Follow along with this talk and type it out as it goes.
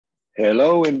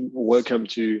Hello and welcome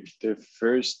to the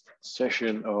first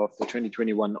session of the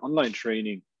 2021 online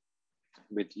training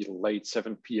with the late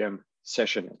 7 p.m.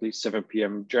 session, at least 7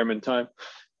 p.m. German time.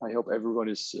 I hope everyone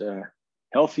is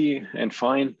healthy and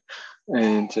fine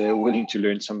and willing to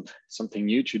learn something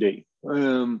new today,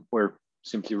 or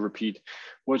simply repeat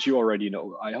what you already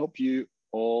know. I hope you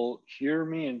all hear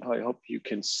me and I hope you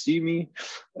can see me.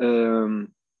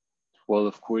 Well,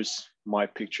 of course, my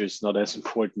picture is not as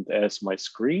important as my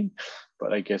screen,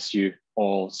 but I guess you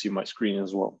all see my screen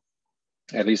as well.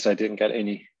 At least I didn't get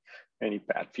any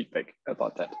bad feedback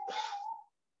about that.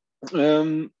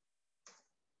 The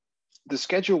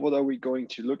schedule, what are we going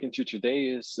to look into today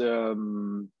is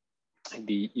the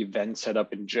event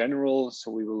setup in general. So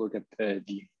we will look at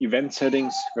the event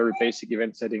settings, very basic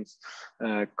event settings,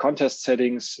 contest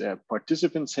settings,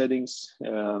 participant settings,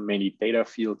 mainly data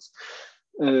fields,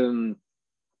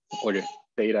 or the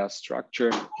data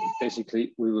structure.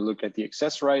 Basically, we will look at the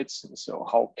access rights. So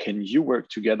how can you work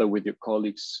together with your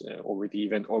colleagues or with the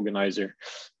event organizer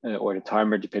or the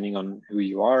timer, depending on who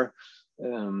you are.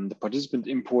 The participant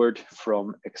import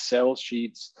from Excel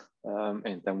sheets.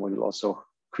 And then we'll also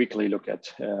quickly look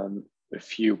at a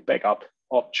few backup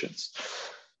options.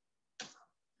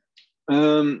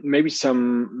 Maybe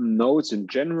some notes in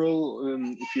general.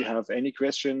 If you have any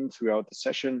question throughout the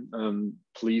session,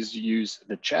 please use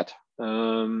the chat.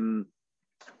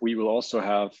 We will also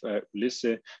have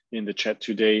Ulisse in the chat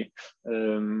today.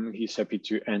 He's happy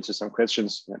to answer some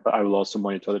questions, but I will also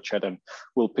monitor the chat and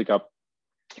we'll pick up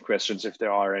questions if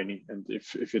there are any, and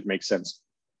if it makes sense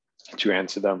to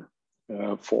answer them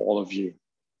for all of you.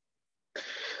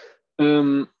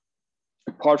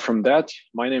 Apart from that,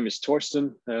 my name is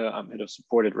Torsten. I'm head of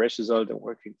support at Result. I'm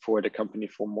working for the company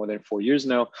for more than 4 years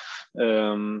now.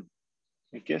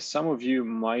 I guess some of you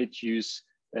might use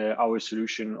our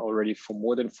solution already for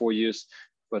more than 4 years,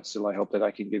 but still I hope that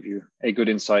I can give you a good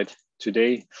insight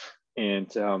today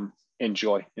and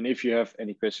enjoy. And if you have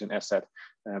any question, as said,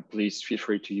 please feel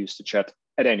free to use the chat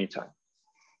at any time.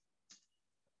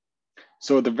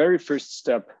 So the very first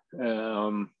step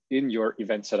in your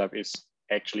event setup is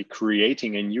actually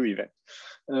creating a new event.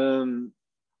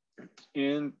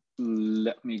 And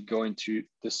let me go into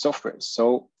the software.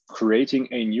 So creating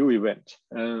a new event.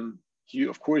 You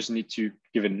of course need to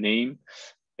give a name,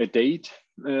 a date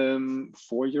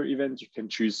for your event. You can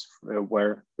choose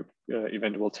where the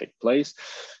event will take place.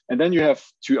 And then you have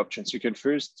two options. You can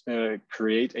first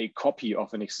create a copy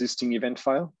of an existing event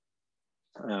file.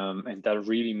 And that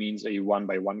really means a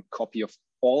one-by-one copy of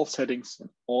all settings and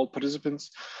all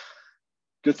participants,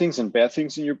 good things and bad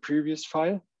things in your previous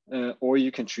file, or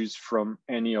you can choose from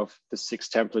any of the 6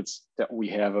 templates that we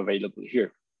have available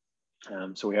here.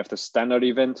 So we have the standard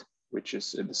event, which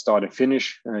is the start and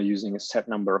finish using a set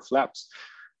number of laps.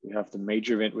 We have the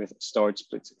major event with start,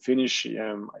 splits, and finish.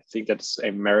 I think that's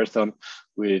a marathon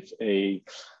with a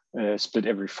split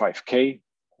every 5K.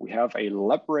 We have a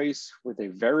lap race with a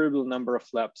variable number of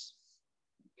laps.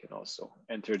 You can also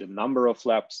enter the number of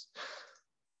laps.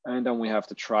 And then we have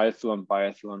the triathlon,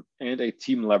 biathlon, and a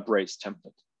team lap race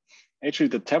template. Actually,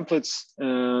 the templates,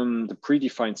 the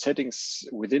predefined settings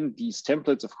within these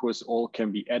templates, of course, all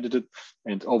can be edited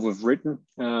and overwritten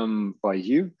by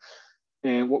you.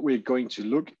 And what we're going to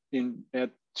look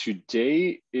at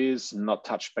today is not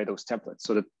touched by those templates.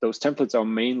 So that those templates are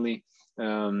mainly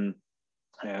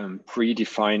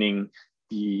predefining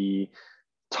the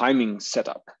timing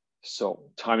setup. So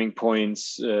timing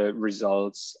points,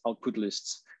 results, output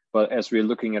lists. But as we're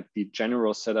looking at the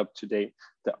general setup today,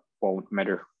 that won't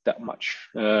matter that much.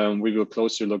 We will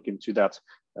closer look into that,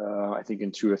 I think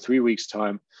in 2 or 3 weeks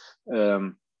time.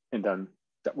 And then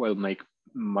that will make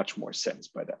much more sense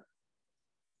by then.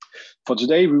 For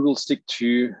today, we will stick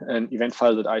to an event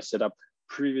file that I set up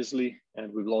previously,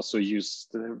 and we will also use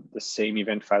the same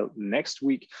event file next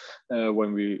week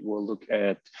when we will look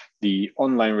at the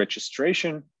online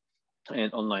registration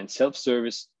and online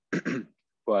self-service.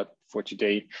 But for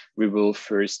today, we will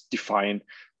first define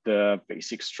the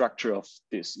basic structure of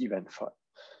this event file.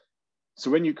 So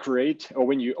when you create or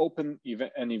when you open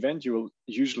an event, you will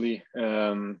usually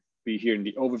be here in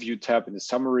the overview tab in the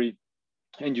summary,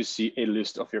 and you see a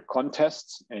list of your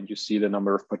contests and you see the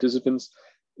number of participants.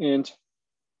 And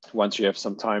once you have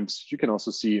some times, you can also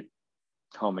see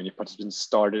how many participants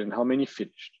started and how many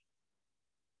finished.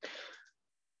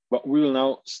 But we will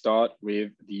now start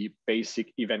with the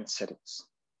basic event settings.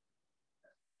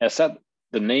 As said,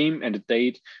 the name and the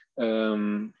date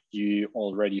you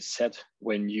already set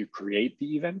when you create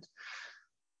the event.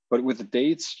 But with the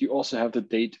dates, you also have the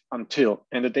date until,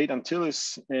 and the date until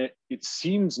is, it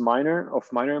seems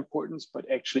of minor importance, but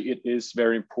actually it is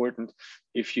very important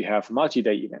if you have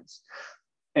multi-day events.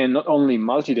 And not only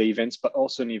multi-day events, but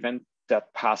also an event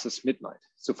that passes midnight.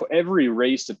 So for every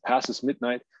race that passes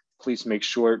midnight, please make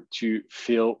sure to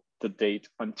fill the date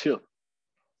until.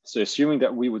 So assuming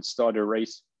that we would start a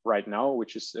race right now,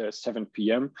 which is 7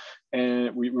 p.m.,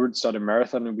 and we would start a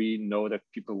marathon and we know that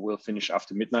people will finish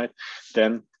after midnight,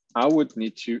 then I would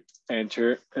need to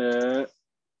enter the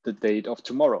date of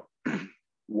tomorrow.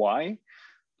 Why?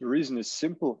 The reason is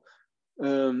simple.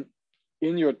 In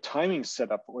your timing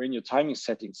setup or in your timing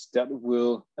settings, that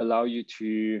will allow you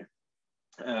to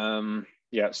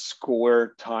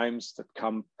score times that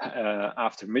come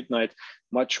after midnight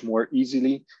much more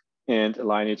easily and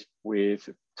align it with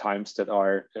times that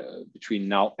are between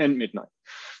now and midnight.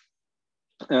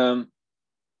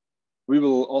 We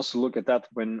will also look at that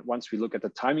once we look at the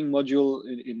timing module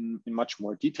in much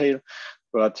more detail.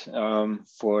 But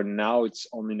for now, it's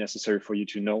only necessary for you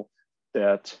to know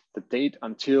that the date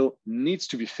until needs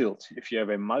to be filled if you have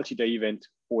a multi-day event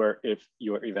or if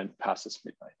your event passes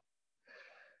midnight.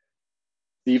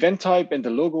 The event type and the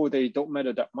logo, they don't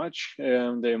matter that much.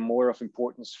 They're more of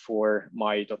importance for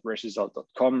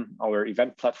my.raceresult.com, our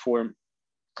event platform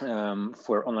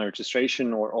for online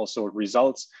registration, or also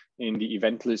results in the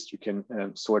event list. You can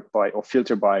sort by or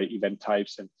filter by event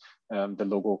types, and the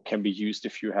logo can be used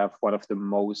if you have one of the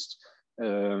most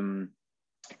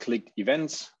clicked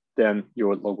events, then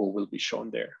your logo will be shown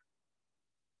there.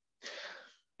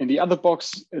 In the other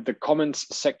box, the comments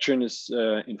section is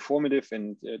informative,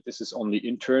 and this is only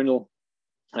internal.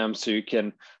 So you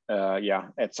can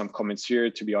add some comments here.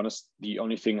 To be honest, the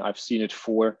only thing I've seen it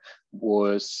for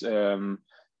was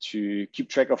to keep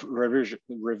track of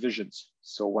revisions.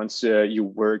 So once you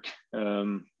work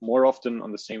more often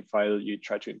on the same file, you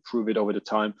try to improve it over the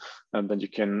time, and then you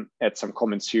can add some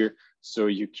comments here. So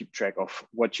you keep track of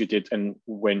what you did and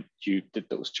when you did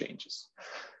those changes.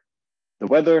 The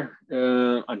weather,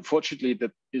 unfortunately,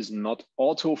 that is not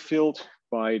auto-filled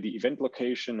by the event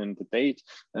location and the date.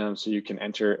 So you can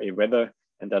enter a weather,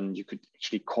 and then you could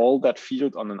actually call that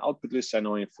field on an output list. I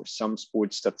know for some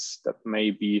sports that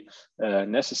may be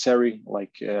necessary,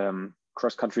 like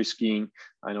cross-country skiing.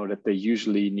 I know that they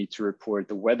usually need to report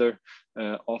the weather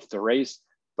of the race,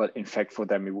 but in fact for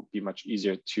them it would be much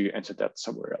easier to enter that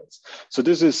somewhere else. So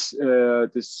this is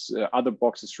this other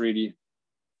box is really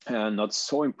not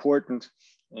so important.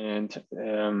 And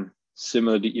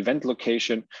similar the event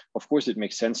location, of course it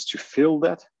makes sense to fill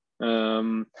that,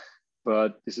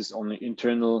 but this is only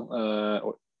internal,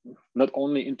 or not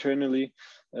only internally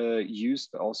used,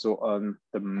 but also on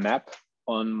the map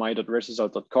on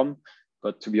my.raceresult.com.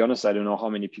 But to be honest, I don't know how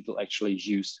many people actually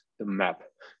use the map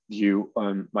view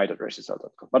on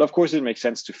my.raceresult.com. But of course it makes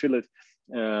sense to fill it,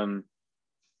 and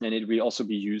it will also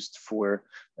be used for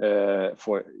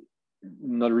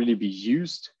not really be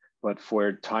used, but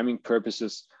for timing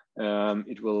purposes.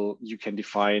 You can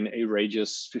define a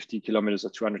radius 50 kilometers or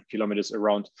 200 kilometers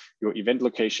around your event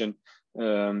location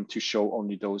to show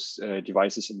only those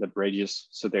devices in that radius.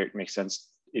 So there it makes sense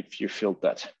if you filled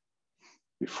that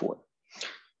before.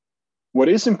 What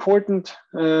is important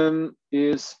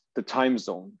is the time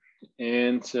zone.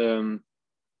 And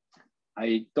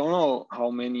I don't know how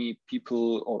many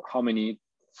people or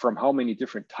from how many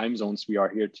different time zones we are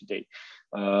here today.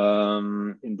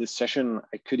 In this session,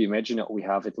 I could imagine that we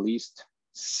have at least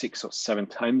 6 or 7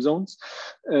 time zones.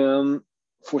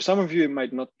 For some of you, it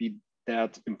might not be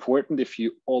that important if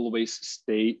you always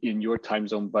stay in your time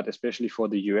zone, but especially for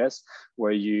the US,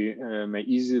 where you may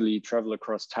easily travel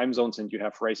across time zones and you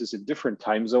have races in different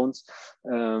time zones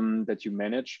that you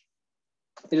manage.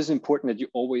 It is important that you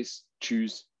always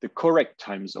choose the correct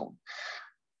time zone.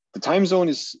 The time zone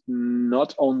is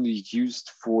not only used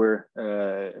for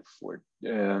the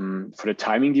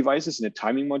timing devices in the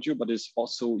timing module, but is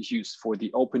also used for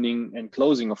the opening and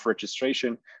closing of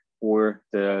registration or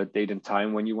the date and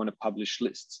time when you want to publish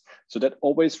lists. So that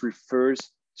always refers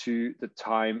to the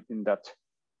time in that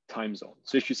time zone.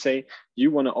 So if you say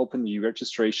you want to open the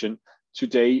registration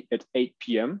today at 8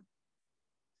 p.m.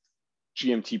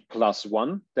 GMT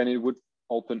 +1, then it would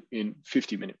open in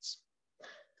 50 minutes.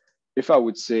 If I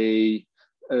would say,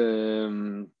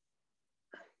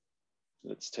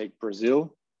 let's take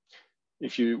Brazil.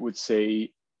 If you would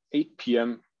say 8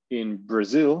 p.m. in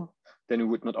Brazil, then it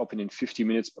would not open in 50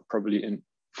 minutes, but probably in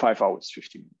 5 hours,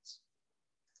 50 minutes.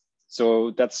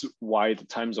 So that's why the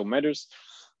time zone matters.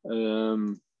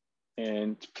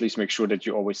 And please make sure that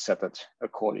you always set that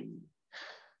accordingly.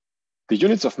 The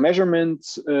units of measurement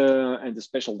and the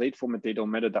special date format, they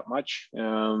don't matter that much.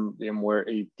 They're more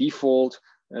a default,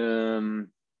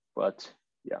 but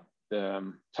yeah,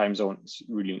 the time zone is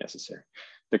really necessary.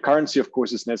 The currency, of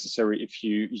course, is necessary if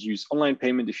you use online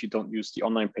payment. If you don't use the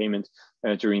online payment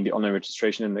during the online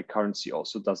registration, and the currency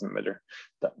also doesn't matter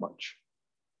that much.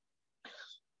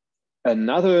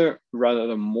 Another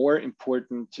rather more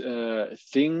important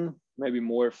thing, maybe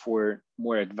more for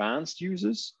more advanced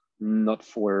users, not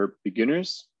for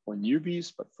beginners or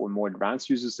newbies, but for more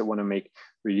advanced users that want to make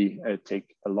really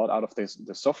take a lot out of the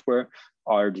software,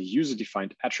 are the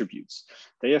user-defined attributes.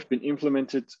 They have been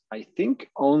implemented, I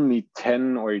think, only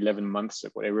 10 or 11 months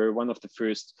ago. They were one of the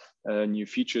first new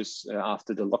features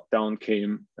after the lockdown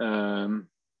came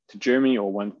to Germany,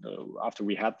 or after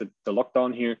we had the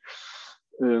lockdown here.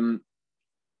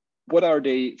 What are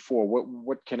they for?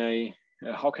 What can I?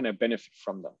 How can I benefit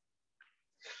from them?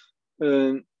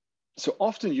 So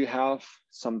often you have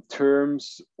some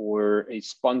terms or a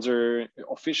sponsor,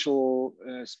 official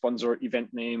sponsor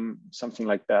event name, something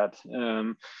like that,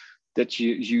 that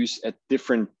you use at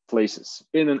different places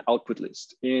in an output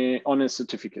list, on a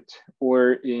certificate,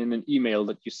 or in an email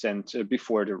that you sent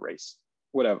before the race,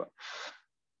 whatever.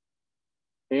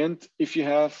 And if you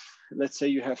have, let's say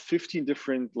you have 15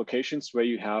 different locations where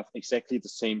you have exactly the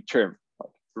same term,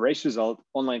 like race result,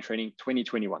 online training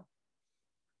 2021,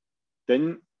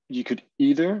 then you could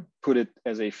either put it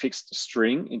as a fixed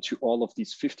string into all of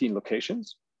these 15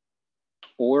 locations,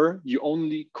 or you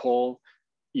only call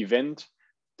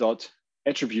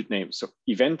event.attribute name. So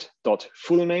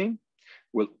event.full name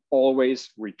will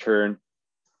always return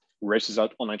race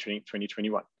result online training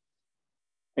 2021.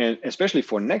 And especially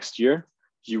for next year,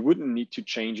 you wouldn't need to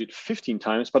change it 15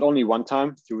 times, but only one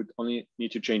time. You would only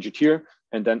need to change it here.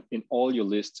 And then in all your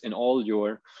lists, in all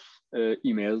your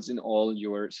emails, in all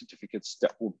your certificates,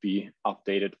 that will be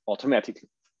updated automatically.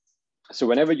 So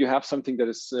whenever you have something that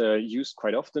is used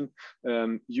quite often,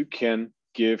 you can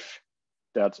give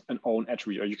that an own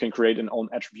attribute, or you can create an own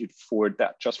attribute for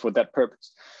that, just for that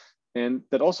purpose. And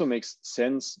that also makes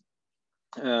sense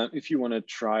if you want to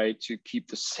try to keep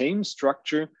the same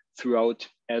structure throughout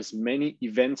as many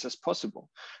events as possible,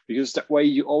 because that way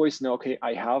you always know, okay,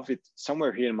 I have it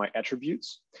somewhere here in my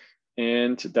attributes,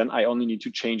 and then I only need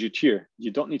to change it here.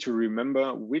 You don't need to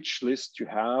remember which list you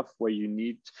have where you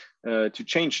need to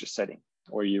change the setting,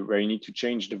 or where you need to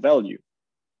change the value.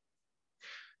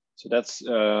 So that's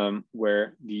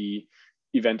where the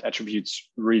event attributes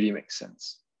really make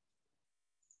sense.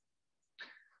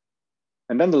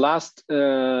 And then the last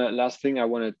thing I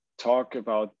want to talk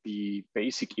about, the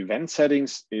basic event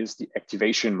settings, is the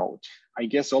activation mode. I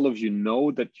guess all of you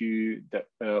know that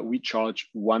we charge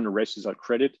 1 race result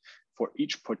credit for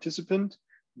each participant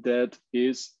that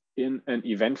is in an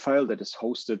event file that is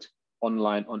hosted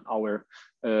online on our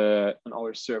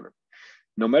server.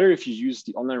 No matter if you use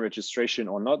the online registration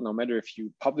or not, no matter if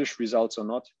you publish results or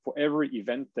not, for every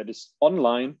event that is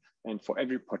online and for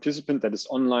every participant that is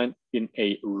online in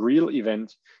a real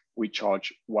event, we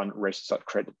charge 1 race result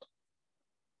credit.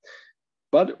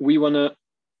 But we want to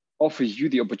offer you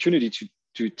the opportunity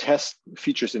to test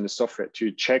features in the software,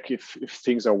 to check if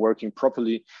things are working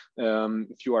properly,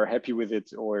 if you are happy with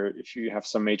it, or if you have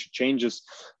some major changes.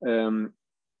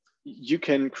 You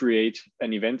can create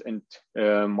an event and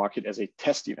mark it as a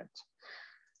test event.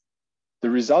 The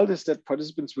result is that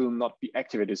participants will not be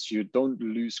activated, so you don't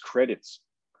lose credits.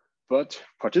 But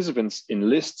participants in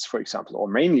lists, for example, or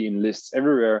mainly in lists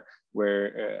everywhere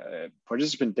where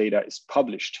participant data is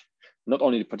published, not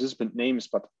only the participant names,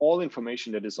 but all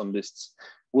information that is on lists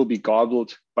will be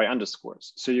garbled by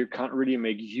underscores. So you can't really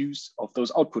make use of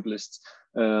those output lists.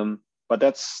 But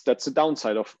that's the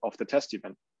downside of the test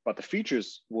event. But the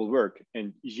features will work,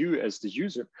 and you as the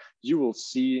user, you will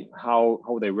see how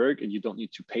they work, and you don't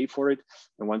need to pay for it.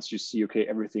 And once you see, okay,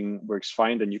 everything works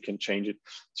fine, then you can change it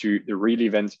to the real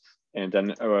event. And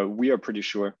then we are pretty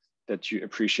sure that you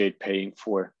appreciate paying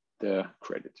for the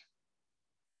credit.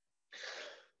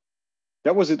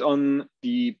 That was it on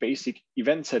the basic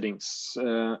event settings.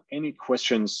 Any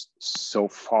questions so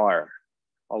far?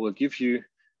 I will give you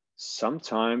some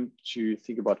time to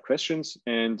think about questions,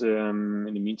 and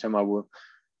in the meantime, I will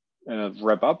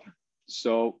wrap up.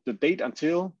 So the date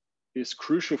until is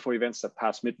crucial for events that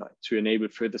pass midnight to enable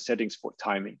further settings for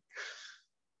timing.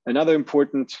 Another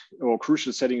important or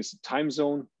crucial setting is the time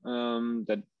zone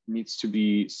that needs to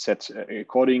be set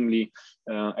accordingly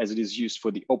as it is used for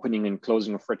the opening and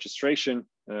closing of registration,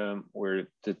 or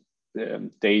the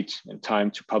date and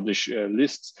time to publish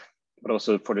lists, but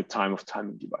also for the time of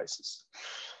timing devices.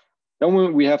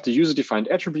 Then we have the user-defined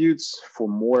attributes for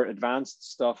more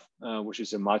advanced stuff, which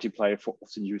is a multiplier for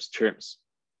often used terms.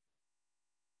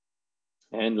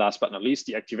 And last but not least,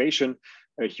 the activation.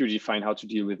 Here you define how to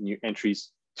deal with new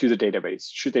entries to the database.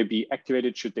 Should they be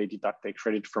activated? Should they deduct a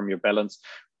credit from your balance?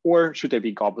 Or should they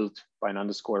be gobbled by an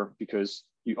underscore because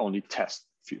you only test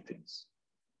a few things?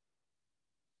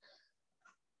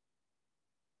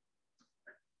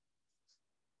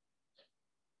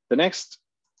 The next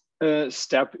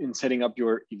step in setting up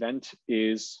your event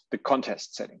is the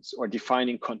contest settings or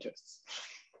defining contests.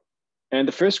 And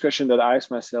the first question that I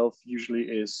ask myself usually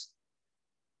is,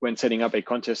 when setting up a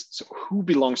contest, so who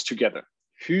belongs together?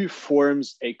 Who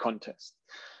forms a contest?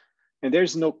 And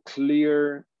there's no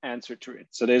clear answer to it.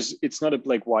 So it's not a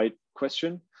black-white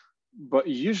question, but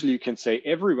usually you can say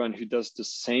everyone who does the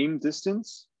same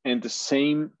distance and the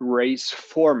same race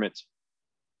format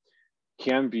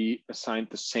can be assigned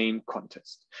the same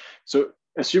contest. So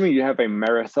assuming you have a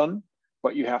marathon,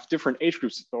 but you have different age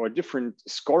groups or different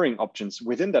scoring options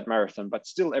within that marathon, but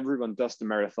still everyone does the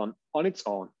marathon on its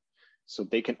own. So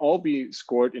they can all be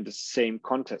scored in the same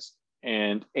contest.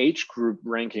 And age group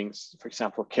rankings, for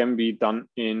example, can be done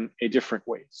in a different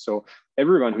way. So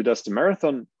everyone who does the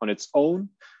marathon on its own,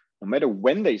 no matter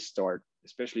when they start,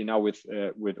 especially now with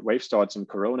wave starts and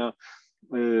Corona,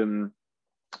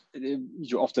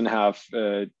 you often have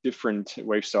different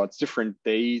wave starts, different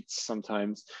dates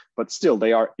sometimes, but still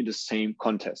they are in the same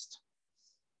contest.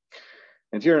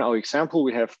 And here in our example,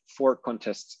 we have 4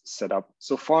 contests set up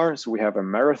so far. So we have a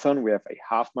marathon, we have a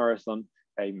half marathon,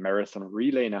 a marathon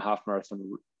relay, and a half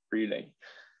marathon relay.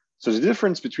 So the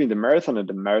difference between the marathon and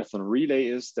the marathon relay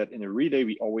is that in a relay,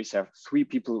 we always have 3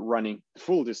 people running the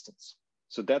full distance.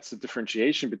 So that's the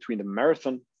differentiation between the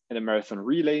marathon and the marathon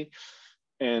relay.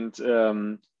 And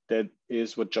that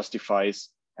is what justifies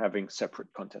having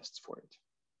separate contests for it.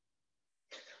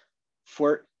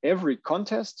 For every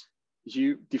contest,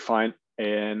 you define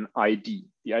an ID.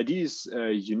 The ID is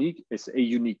unique, it's a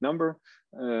unique number.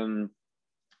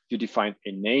 You define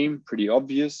a name, pretty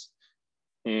obvious.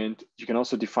 And you can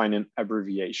also define an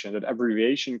abbreviation. That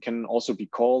abbreviation can also be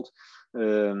called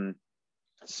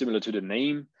similar to the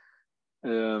name.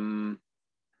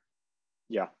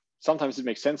 Yeah, sometimes it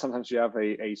makes sense. Sometimes you have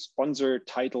a sponsor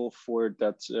title for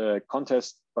that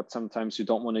contest, but sometimes you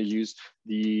don't want to use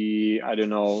the, I don't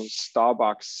know,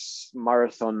 Starbucks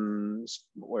marathon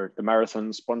or the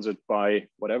marathon sponsored by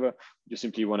whatever. You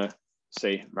simply want to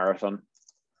say marathon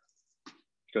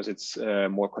because it's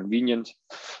more convenient.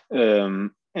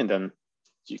 And then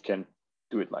you can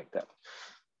do it like that.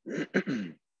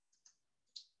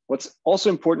 What's also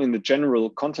important in the general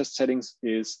contest settings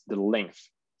is the length.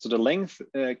 So the length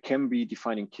can be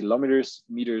defined in kilometers,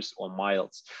 meters, or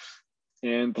miles.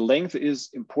 And the length is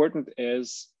important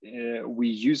as we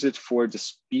use it for the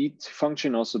speed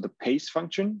function, also the pace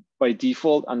function by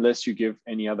default, unless you give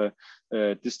any other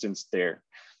distance there.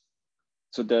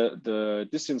 So the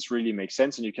distance really makes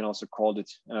sense, and you can also call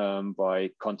it by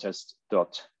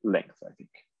contest.length, I think.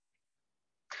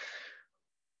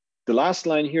 The last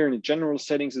line here in the general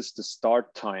settings is the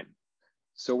start time.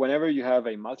 So whenever you have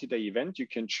a multi-day event, you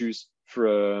can choose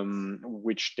from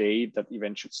which day that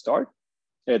event should start,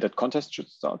 that contest should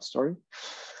start, sorry,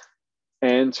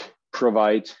 and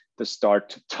provide the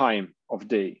start time of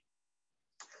day.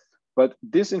 But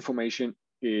this information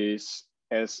is,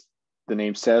 as the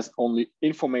name says, only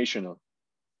informational.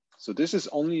 So this is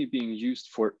only being used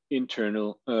for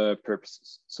internal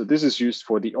purposes. So this is used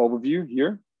for the overview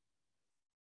here.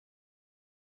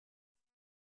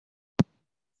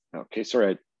 Okay,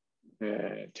 sorry,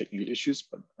 technical issues,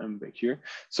 but I'm back here.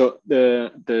 So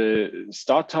the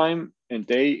start time and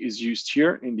day is used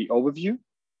here in the overview.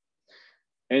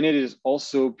 And it is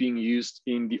also being used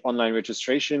in the online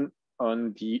registration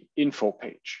on the info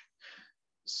page.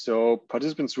 So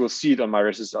participants will see it on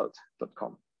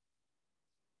myresult.com.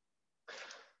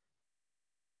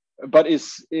 But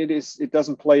it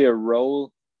doesn't play a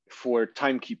role for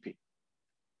timekeeping.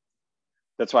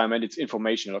 That's why I meant it's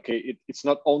informational. Okay, it's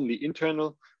not only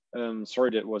internal.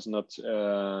 Sorry, that was not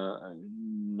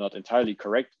entirely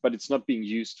correct, but it's not being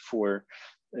used for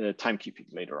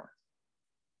timekeeping later on.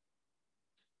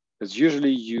 Because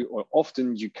usually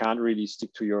often you can't really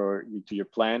stick to your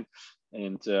plan,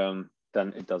 and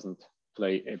then it doesn't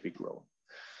play a big role.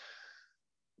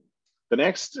 The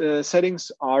next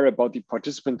settings are about the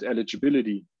participant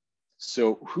eligibility.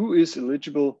 So who is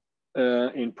eligible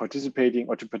in participating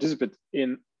or to participate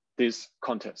in this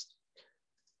contest?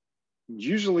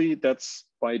 Usually that's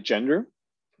by gender.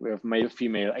 We have male,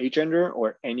 female, agender,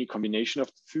 or any combination of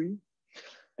the 3.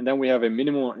 And then we have a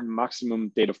minimum and maximum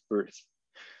date of birth.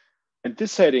 And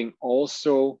this setting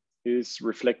also is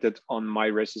reflected on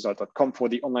myraceresult.com for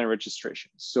the online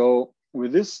registration. So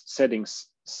with this settings,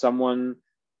 someone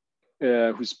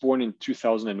who's born in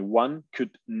 2001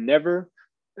 could never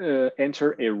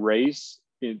enter a race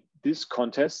in this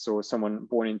contest. So someone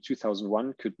born in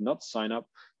 2001 could not sign up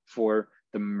for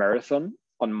the marathon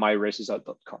on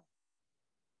myraceresult.com.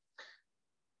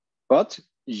 But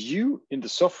you in the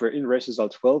software in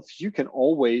RaceResult 12, you can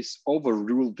always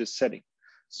overrule this setting.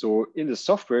 So in the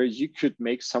software, you could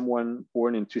make someone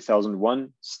born in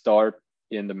 2001 start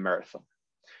in the marathon.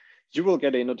 You will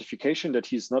get a notification that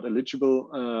he's not eligible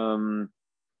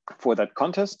for that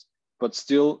contest, but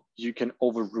still you can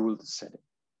overrule the setting.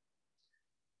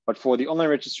 But for the online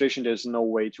registration, there's no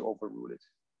way to overrule it.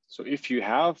 So if you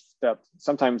have that,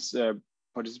 sometimes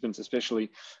participants, especially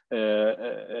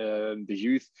the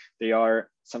youth, they are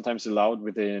sometimes allowed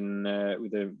within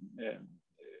with a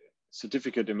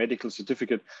certificate, a medical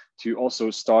certificate, to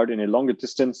also start in a longer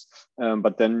distance,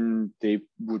 but then they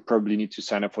would probably need to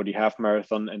sign up for the half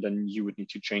marathon, and then you would need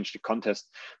to change the contest,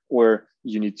 or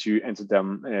you need to enter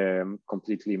them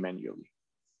completely manually.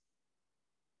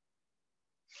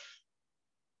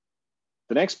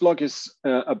 The next block is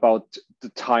about the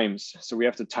times. So we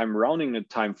have the time rounding and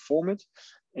time format,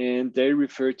 and they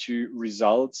refer to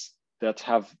results that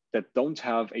don't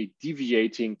have a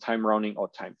deviating time rounding or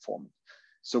time format.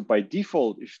 So by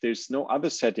default, if there's no other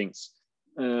settings,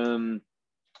 in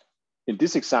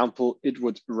this example, it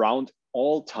would round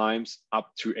all times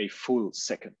up to a full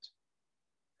second.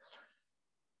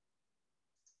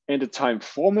 And the time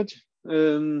format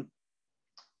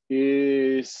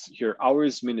is here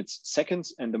hours, minutes,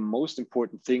 seconds. And the most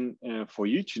important thing for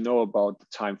you to know about the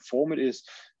time format is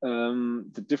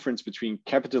the difference between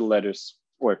capital letters,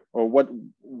 or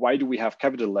why do we have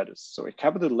capital letters? So a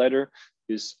capital letter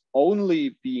is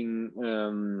only being,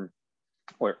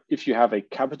 or if you have a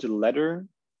capital letter,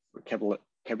 or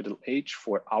capital H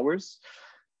for hours,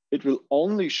 it will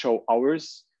only show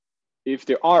hours if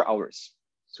there are hours.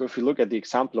 So if you look at the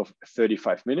example of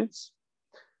 35 minutes,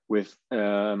 with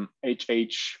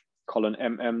HH colon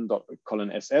MM dot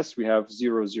colon SS, we have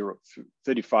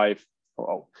 003500.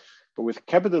 But with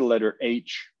capital letter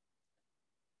H,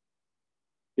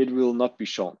 it will not be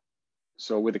shown.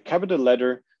 So with a capital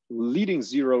letter, leading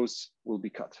zeros will be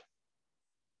cut.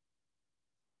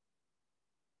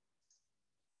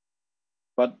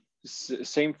 But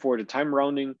same for the time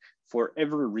rounding. For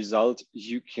every result,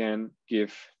 you can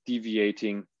give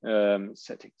deviating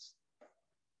settings.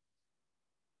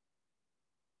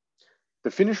 The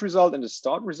finish result and the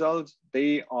start result,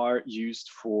 they are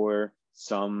used for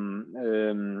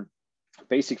some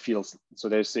basic fields. So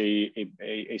there's a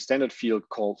standard field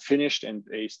called finished and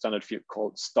a standard field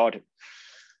called started.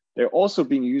 They're also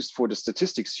being used for the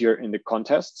statistics here in the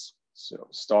contests. So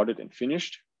started and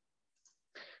finished.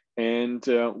 And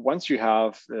once you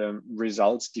have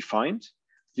results defined,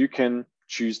 you can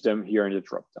choose them here in the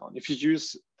dropdown. If you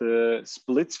use the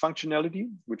splits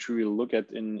functionality, which we will look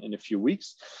at in a few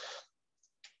weeks,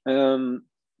 then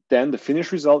the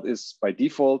finish result is by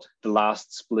default the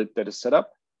last split that is set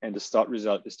up, and the start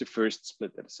result is the first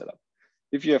split that is set up.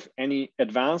 If you have any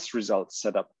advanced results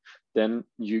set up, then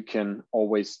you can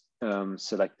always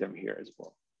select them here as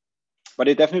well. But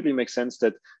it definitely makes sense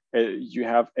that you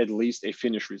have at least a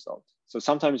finish result. So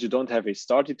sometimes you don't have a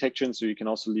start detection, so you can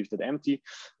also leave that empty.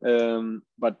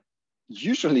 But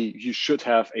usually you should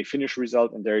have a finish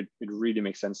result, and there it really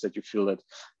makes sense that you fill that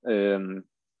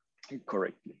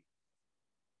correctly.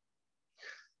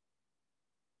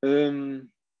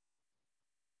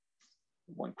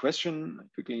 One question I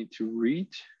quickly need to read.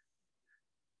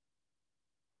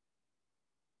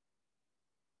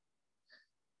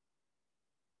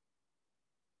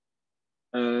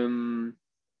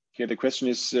 Here the question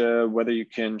is whether you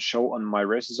can show on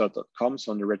myraceresult.com,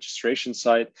 so on the registration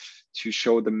side, to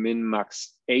show the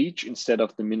min-max age instead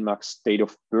of the min-max date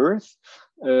of birth.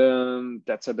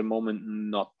 That's at the moment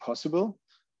not possible,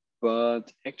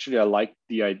 but actually I like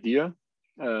the idea.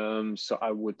 So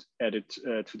I would add it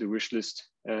to the wish list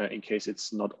in case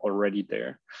it's not already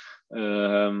there.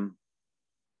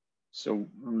 So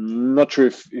I'm not sure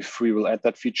if we will add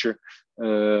that feature,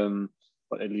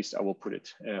 but at least I will put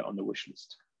it on the wish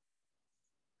list.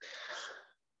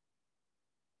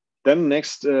 Then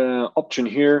next option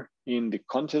here in the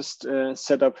contest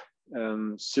setup,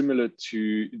 similar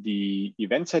to the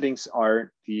event settings,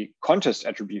 are the contest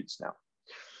attributes now.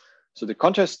 So the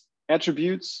contest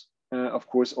attributes, of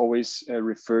course, always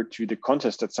refer to the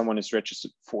contest that someone is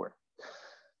registered for.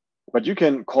 But you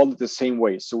can call it the same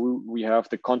way. So we have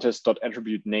the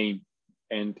contest.attribute name.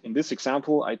 And in this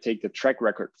example, I take the track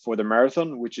record for the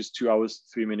marathon, which is 2 hours,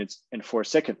 3 minutes, and 4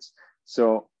 seconds.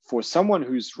 So for someone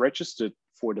who's registered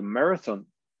for the marathon,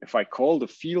 if I call the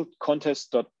field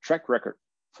contest.track record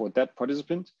for that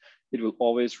participant, it will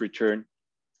always return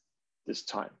this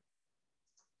time.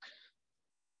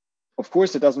 Of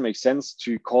course, it doesn't make sense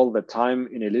to call the time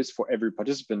in a list for every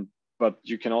participant, but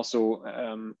you can also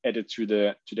add it to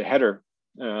the header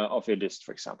of a list,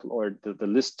 for example, or the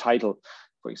list title,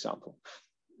 for example.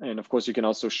 And of course, you can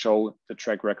also show the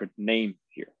track record name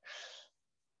here.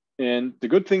 And the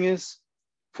good thing is,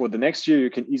 for the next year,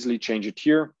 you can easily change it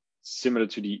here, similar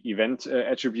to the event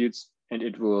attributes, and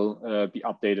it will be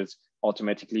updated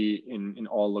automatically in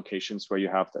all locations where you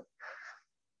have that.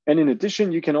 And in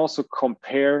addition, you can also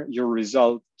compare your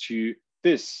result to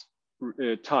this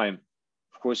time.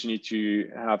 Of course, you need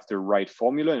to have the right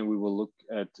formula, and we will look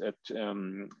at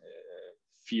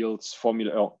fields,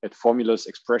 formulas,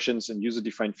 expressions, and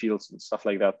user-defined fields and stuff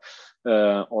like that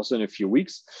also in a few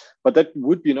weeks. But that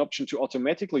would be an option to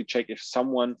automatically check if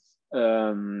someone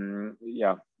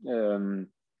got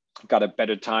a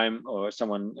better time, or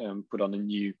someone put on a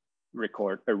new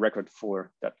record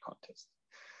for that contest.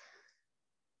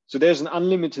 So there's an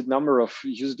unlimited number of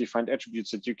user-defined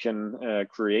attributes that you can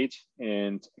create.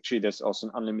 And actually, there's also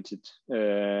an unlimited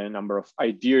number of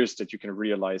ideas that you can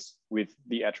realize with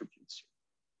the attributes.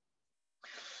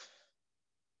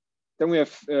 Then we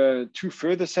have two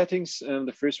further settings.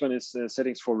 The first one is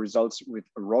settings for results with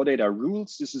raw data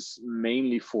rules. This is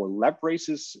mainly for lap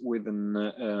races with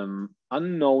an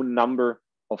unknown number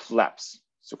of laps.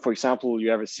 So for example, you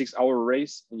have a 6-hour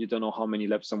race and you don't know how many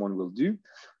laps someone will do.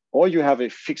 Or you have a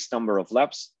fixed number of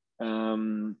laps,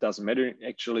 doesn't matter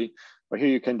actually, but here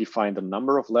you can define the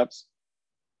number of laps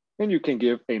and you can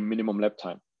give a minimum lap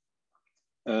time.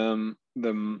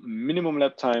 The minimum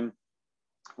lap time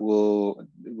will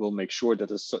make sure that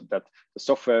the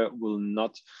software will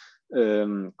not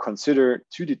consider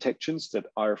two detections that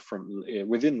are from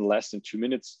within less than 2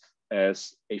 minutes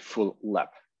as a full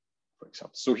lap, for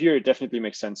example. So here it definitely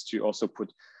makes sense to also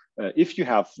put, if you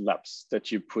have laps,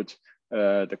 that you put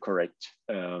the correct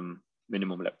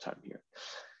minimum lap time here.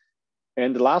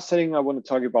 And the last setting I want to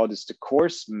talk about is the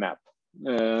course map.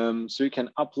 So you can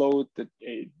upload the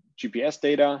GPS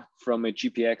data from a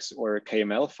GPX or a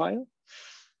KML file.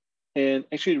 And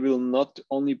actually it will not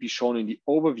only be shown in the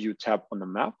overview tab on the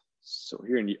map. So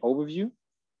here in the overview,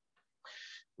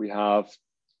 we have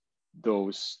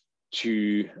those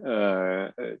two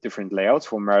different layouts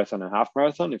for marathon and half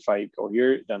marathon. If I go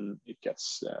here, then it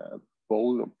gets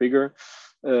bold or bigger.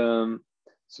 So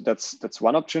that's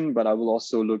one option, but I will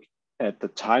also look at the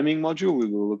timing module. We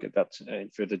will look at that in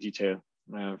further detail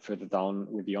further down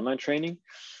with the online training.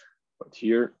 But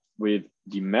here with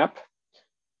the map,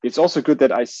 it's also good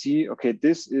that I see, okay,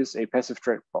 this is a passive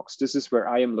track box. This is where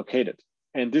I am located.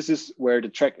 And this is where the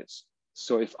track is.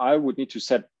 So if I would need to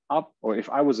set up, or if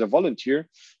I was a volunteer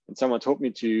and someone told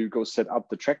me to go set up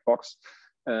the track box,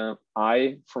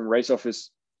 I, from race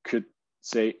office, could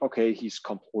say, okay, he's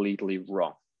completely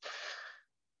wrong.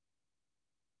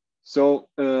 So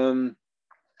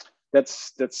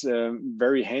that's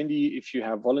very handy if you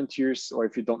have volunteers, or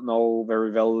if you don't know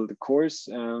very well the course.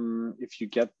 If you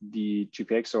get the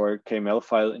GPX or KML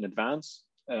file in advance,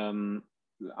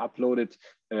 upload it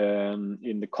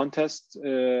in the contest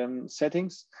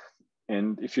settings.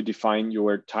 And if you define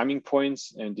your timing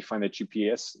points and define the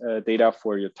GPS data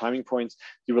for your timing points,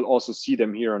 you will also see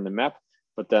them here on the map.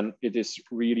 But then it is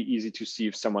really easy to see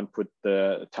if someone put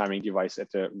the timing device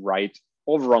at the right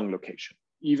or wrong location,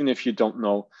 even if you don't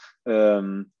know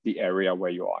the area where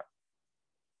you are.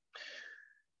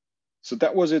 So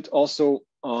that was it also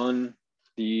on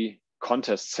the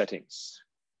contest settings.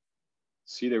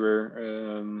 See, there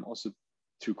were also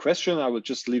 2 questions. I will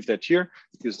just leave that here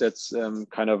because that's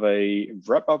kind of a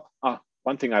wrap up.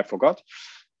 One thing I forgot,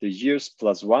 the years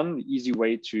 +1, the easy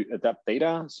way to adapt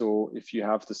data. So if you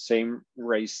have the same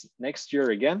race next year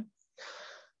again,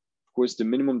 of course, the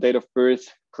minimum date of birth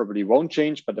probably won't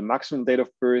change, but the maximum date of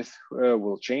birth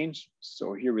will change.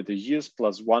 So here with the years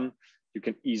 +1, you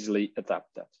can easily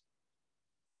adapt that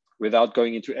without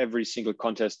going into every single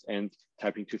contest and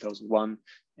typing 2001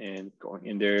 and going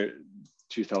in there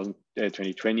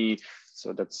 2020.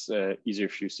 So that's easier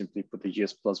if you simply put the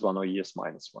years +1 or years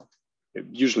 -1.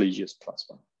 Usually years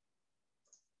 +1.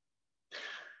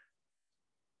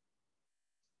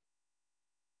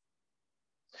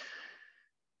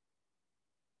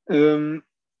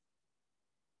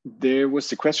 There was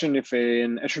the question if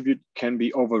an attribute can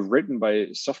be overwritten by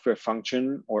a software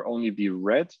function or only be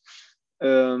read.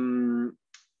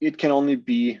 It can only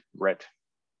be read.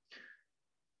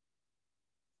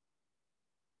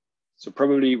 So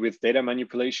probably with data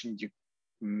manipulation, you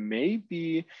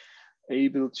maybe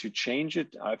able to change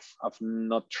it. I've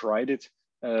not tried it,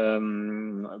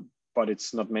 but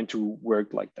it's not meant to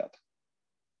work like that.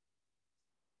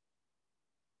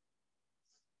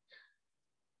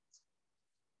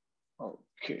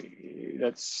 Okay,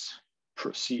 let's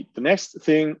proceed. The next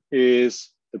thing is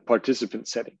the participant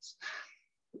settings.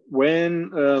 When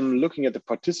looking at the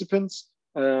participants,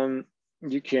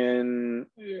 you can,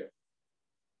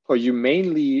 or you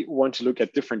mainly want to look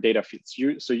at different data fields.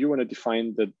 So you want to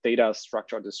define the data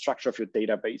structure, the structure of your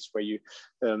database where you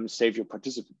save your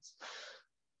participants.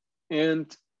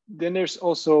 And then there's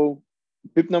also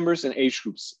BIP numbers and age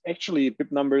groups. Actually,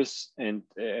 BIP numbers and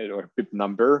or BIP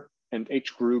number and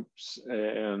age groups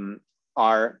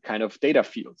are kind of data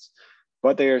fields,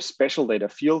 but they are special data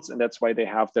fields, and that's why they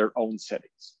have their own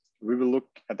settings. We will look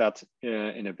at that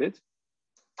in a bit,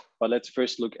 but let's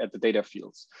first look at the data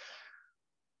fields.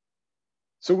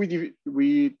 So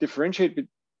we differentiate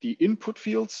the input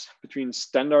fields between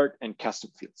standard and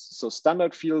custom fields. So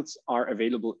standard fields are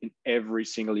available in every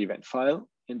single event file,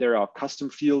 and there are custom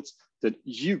fields that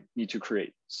you need to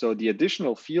create. So the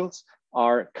additional fields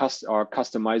are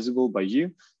customizable by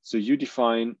you. So you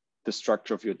define the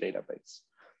structure of your database.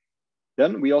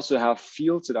 Then we also have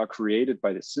fields that are created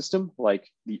by the system,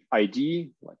 like the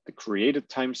ID, like the created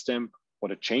timestamp or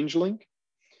the change link.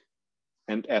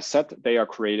 And as said, they are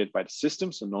created by the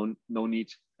system, so no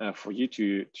need for you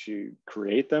to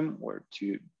create them or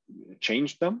to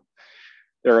change them.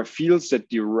 There are fields that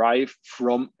derive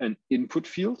from an input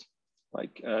field,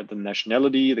 like the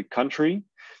nationality, the country.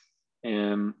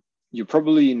 You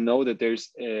probably know that there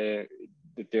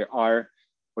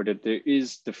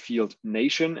is the field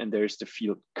nation and there's the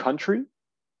field country,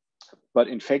 but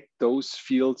in fact, those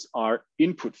fields are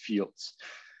input fields.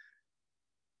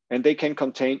 And they can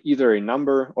contain either a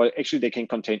number, or actually they can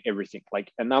contain everything,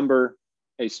 like a number,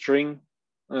 a string.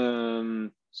 So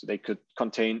they could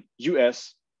contain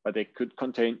US, but they could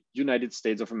contain United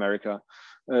States of America.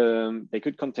 They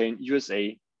could contain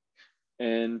USA.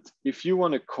 And if you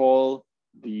want to call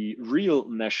the real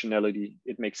nationality,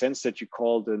 it makes sense that you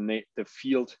call the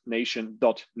field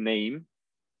nation.name,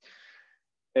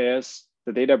 as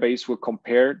the database will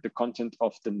compare the content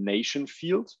of the nation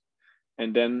field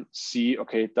and then see,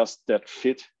 okay, does that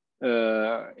fit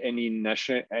any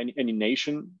nation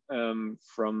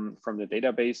from the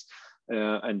database,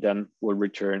 and then will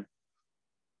return,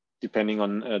 depending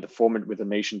on the format with the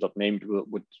nation.named,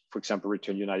 would, for example,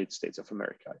 return United States of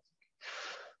America, I think.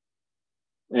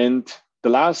 And the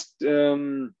last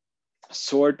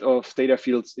sort of data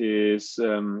fields is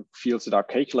fields that are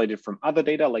calculated from other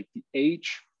data, like the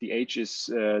age. The age is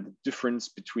the difference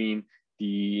between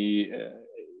the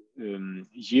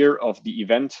year of the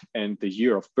event and the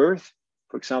year of birth,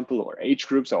 for example, or age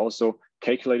groups are also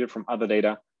calculated from other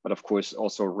data, but of course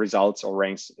also results or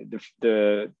ranks.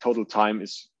 The total time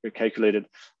is calculated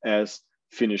as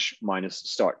finish minus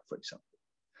start, for example.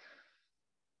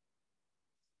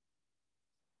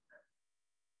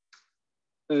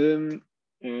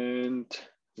 And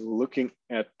looking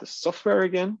at the software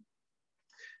again,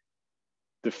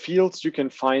 the fields, you can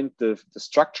find the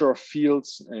structure of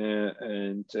fields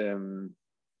the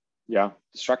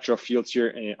structure of fields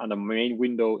here on the main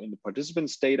window in the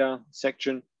participants data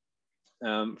section.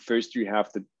 First, you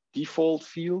have the default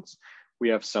fields. We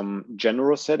have some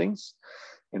general settings,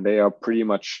 and they are pretty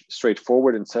much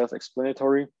straightforward and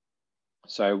self-explanatory.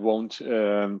 So I won't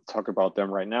talk about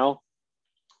them right now.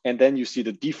 And then you see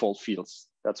the default fields.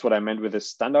 That's what I meant with the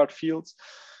standard fields.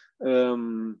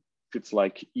 It's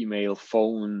like email,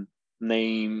 phone,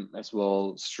 name, as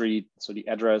well, street, so the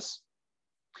address.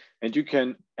 And you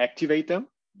can activate them.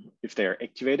 If they are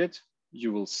activated,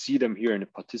 you will see them here in the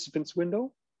participants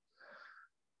window.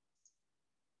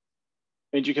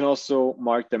 And you can also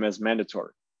mark them as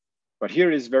mandatory. But here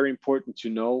it is very important to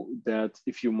know that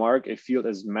if you mark a field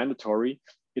as mandatory,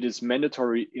 it is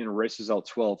mandatory in race result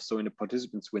 12, so in the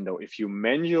participants window, if you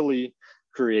manually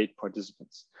create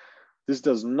participants. This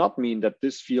does not mean that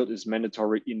this field is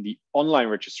mandatory in the online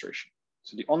registration.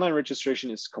 So the online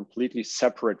registration is completely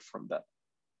separate from that.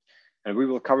 And we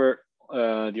will cover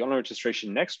the online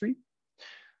registration next week.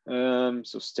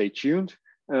 So stay tuned.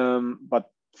 But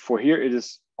for here, it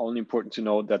is only important to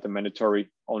know that the mandatory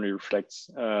only reflects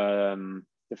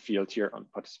the field here on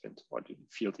participant, or the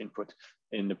field input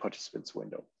in the participants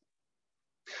window.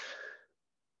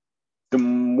 The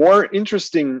more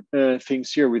interesting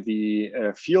things here with the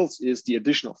fields is the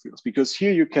additional fields, because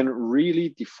here you can really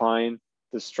define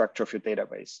the structure of your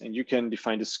database, and you can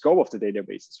define the scope of the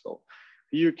database as well.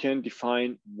 you can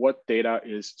define what data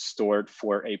is stored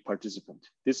for a participant.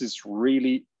 This is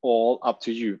really all up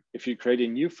to you. If you create a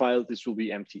new file, this will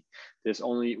be empty. There's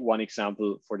only one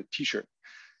example for the t-shirt.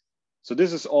 So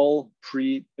this is all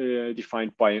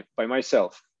pre-defined by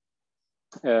myself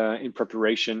in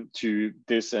preparation to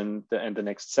this and the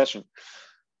next session.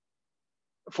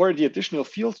 For the additional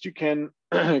fields, you can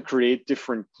create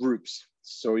different groups.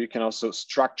 So you can also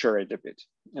structure it a bit.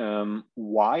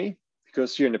 Why?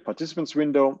 Because here in the participants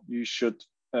window, you should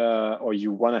or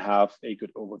you want to have a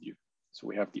good overview. So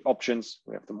we have the options,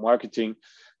 we have the marketing,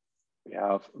 we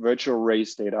have virtual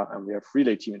race data, and we have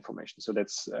relay team information. So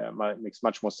that's makes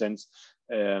much more sense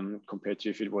compared to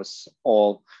if it was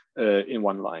all in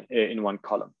one line, in one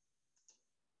column.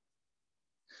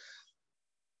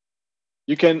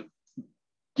 You can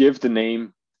give the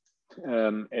name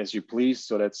as you please.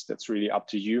 So that's really up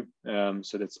to you.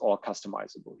 So that's all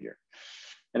customizable here.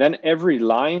 And then every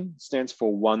line stands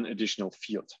for one additional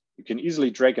field. You can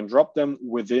easily drag and drop them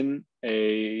within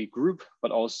a group,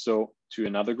 but also to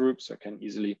another group. So I can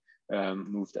easily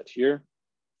move that here.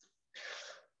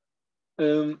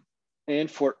 And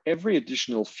for every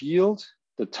additional field,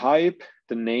 the type,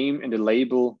 the name, and the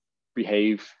label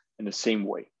behave in the same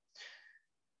way.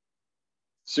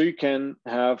 So you can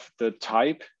have the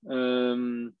type,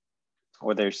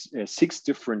 or there's 6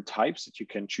 different types that you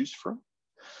can choose from.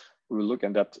 We will look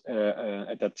at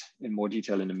that in more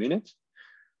detail in a minute.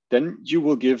 Then you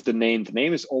will give the name. The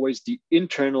name is always the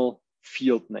internal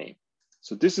field name.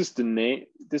 So this is the name.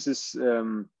 This is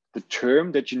the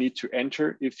term that you need to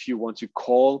enter if you want to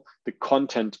call the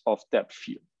content of that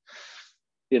field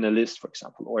in a list, for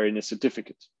example, or in a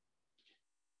certificate.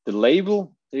 The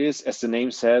label is, as the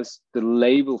name says, the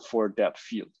label for that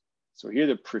field. So here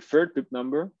the preferred bib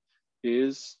number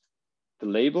is the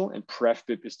label and pref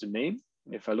bib is the name.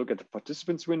 If I look at the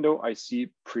participants window, I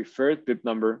see preferred bib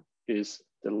number is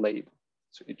the label.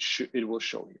 So it will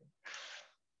show here.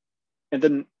 And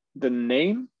then the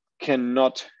name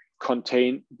cannot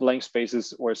contain blank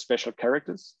spaces or special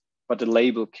characters, but the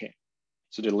label can.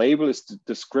 So the label is the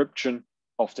description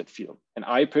of that field. And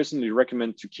I personally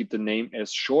recommend to keep the name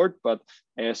as short, but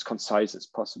as concise as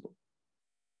possible.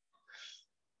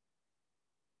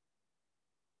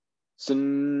 So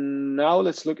now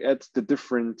let's look at the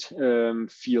different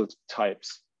field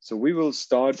types. So we will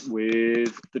start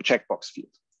with the checkbox field.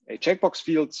 A checkbox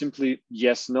field, simply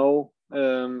yes, no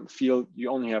field, you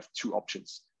only have 2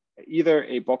 options. Either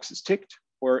a box is ticked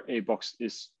or a box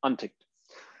is unticked.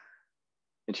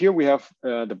 And here we have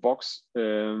the box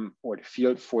or the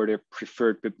field for the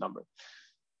preferred bib number.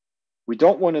 We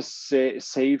don't want to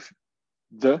save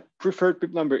the preferred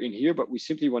bib number in here, but we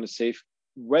simply want to save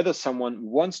whether someone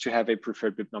wants to have a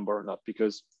preferred bib number or not,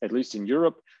 because at least in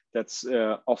Europe, that's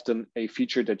often a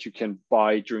feature that you can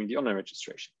buy during the online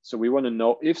registration. So we want to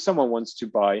know if someone wants to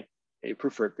buy a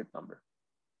preferred bib number.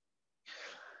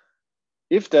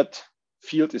 If that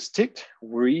field is ticked,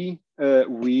 we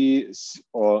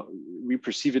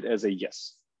perceive it as a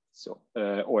yes. So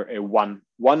or a 1.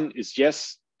 1 is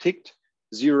yes, ticked.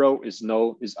 0 is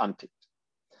no, is unticked.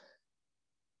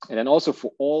 And then also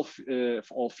for all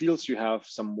fields, you have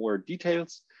some more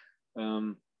details.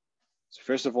 So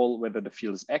first of all, whether the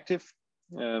field is active,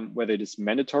 whether it is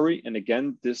mandatory. And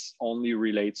again, this only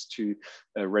relates to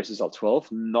RaceResult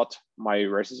 12, not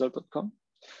myraceresult.com.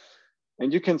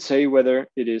 And you can say whether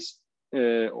it is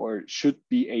or should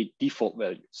be a default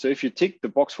value. So if you tick the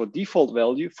box for default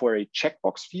value for a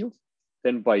checkbox field,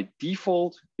 then by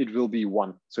default, it will be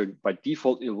 1. So by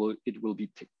default, it will be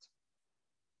ticked.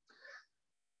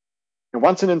 And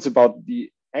one sentence about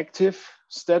the active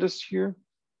status here.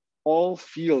 All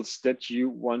fields that you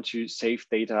want to save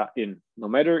data in, no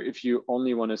matter if you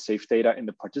only want to save data in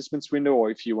the participants window or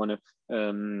if you want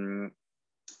to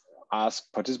ask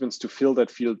participants to fill that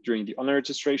field during the online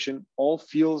registration, all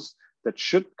fields that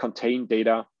should contain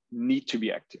data need to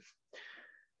be active.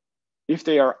 If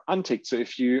they are unticked, so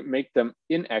if you make them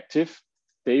inactive,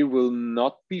 they will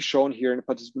not be shown here in the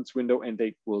participants window and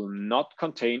they will not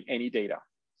contain any data.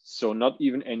 So not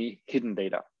even any hidden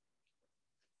data.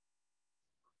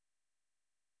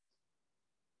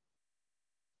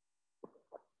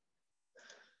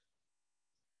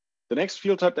 The next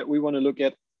field type that we want to look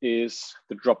at is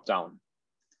the dropdown.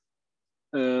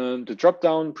 The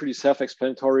dropdown, pretty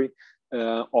self-explanatory,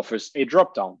 offers a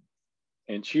dropdown.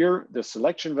 And here the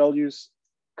selection values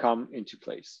come into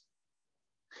place.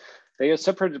 They are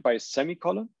separated by a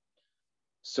semicolon.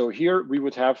 So here we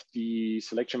would have the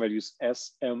selection values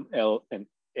S, M, L, and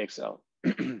XL.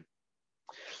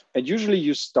 And usually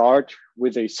you start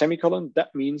with a semicolon.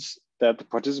 That means that the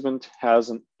participant has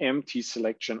an empty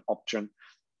selection option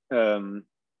or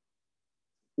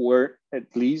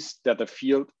at least that the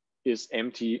field is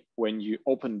empty when you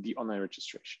open the online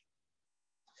registration.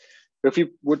 If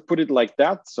you would put it like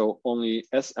that, so only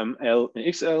S, M, L,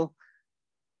 and XL,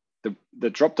 the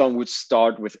dropdown would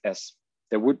start with S.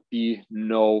 There would be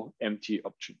no empty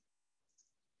option.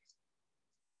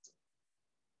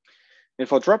 And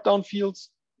for dropdown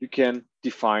fields, you can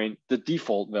define the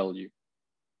default value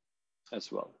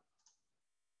as well.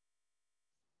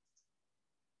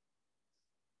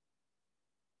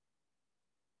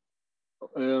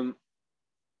 Then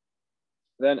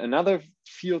another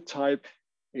field type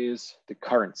is the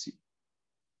currency.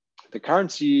 The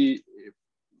currency,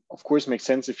 of course, makes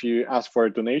sense if you ask for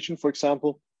a donation, for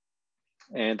example,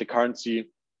 and the currency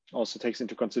also takes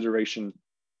into consideration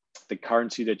the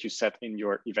currency that you set in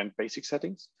your event basic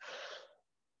settings.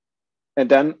 And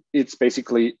then it's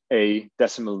basically a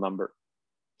decimal number.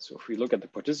 So if we look at the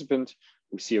participant,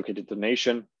 we see, okay, the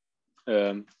donation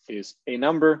is a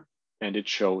number and it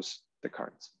shows the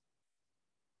currency.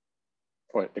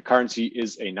 Or the currency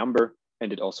is a number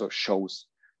and it also shows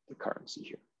the currency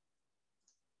here.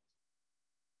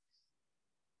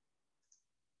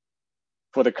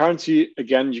 For the currency,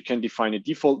 again, you can define a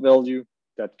default value.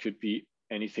 That could be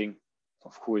anything,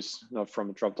 of course, not from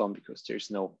a dropdown because there's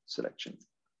no selection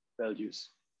values.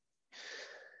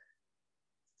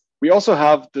 We also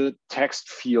have the text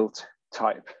field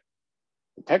type.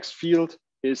 The text field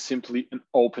is simply an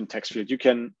open text field. You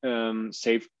can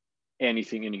save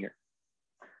anything in here.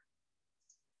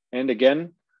 And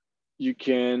again, you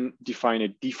can define a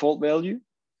default value,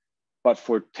 but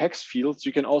for text fields,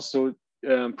 you can also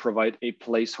provide a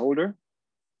placeholder,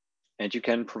 and you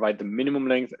can provide the minimum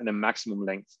length and the maximum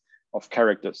length of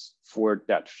characters for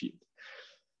that field.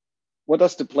 What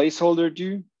does the placeholder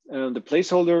do? The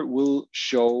placeholder will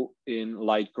show in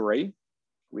light gray.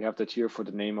 We have that here for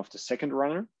the name of the second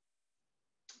runner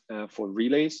for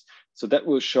relays. So that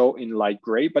will show in light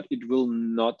gray, but it will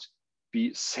not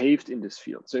be saved in this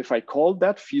field. So if I call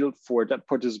that field for that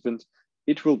participant,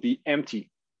 it will be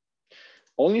empty.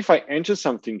 Only if I enter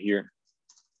something here,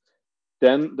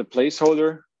 then the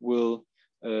placeholder will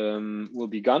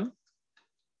be gone.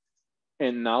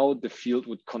 And now the field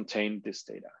would contain this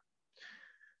data.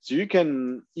 So you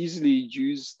can easily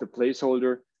use the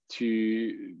placeholder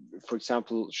to, for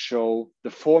example, show the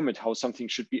format, how something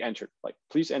should be entered. Like,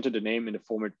 please enter the name in the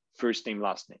format first name,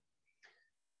 last name.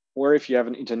 Or if you have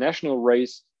an international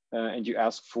race and you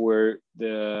ask for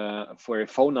a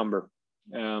phone number,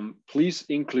 please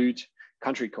include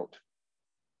country code.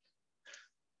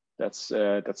 That's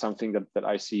something that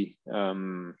I see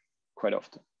quite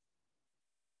often.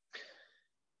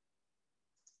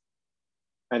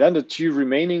 And then the two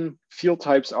remaining field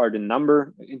types are the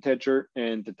number integer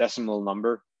and the decimal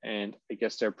number. And I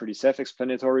guess they're pretty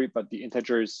self-explanatory, but the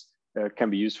integers can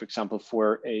be used, for example,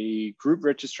 for a group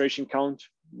registration count.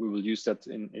 We will use that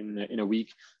in a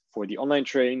week for the online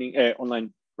training,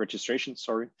 online registration,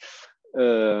 sorry.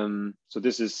 So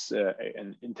this is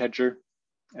an integer,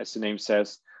 as the name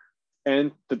says.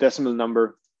 And the decimal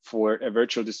number for a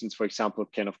virtual distance, for example,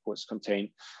 can of course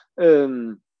contain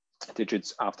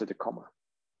digits after the comma.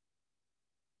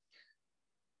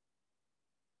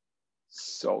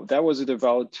 So that was it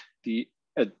about the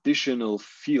additional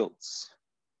fields.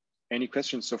 Any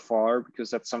questions so far? Because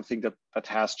that's something that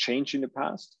has changed in the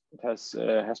past. It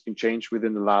has been changed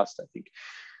within the last, I think,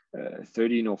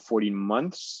 13 or 14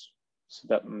 months. So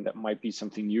that might be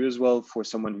something new as well for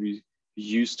someone who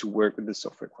used to work with the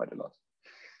software quite a lot.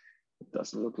 It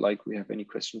doesn't look like we have any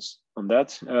questions on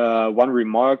that. One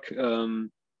remark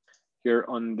here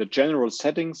on the general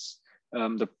settings,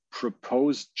 the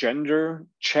proposed gender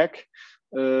check,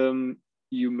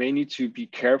 you may need to be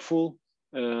careful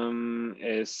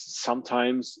as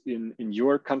sometimes in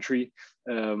your country,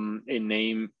 a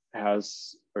name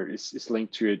has or is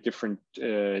linked to a different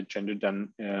gender than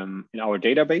in our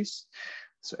database.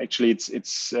 So actually,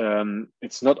 it's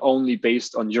not only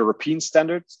based on European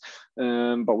standards,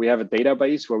 but we have a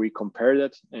database where we compare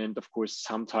that. And of course,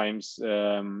 sometimes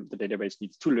the database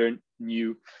needs to learn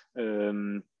new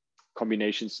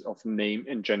combinations of name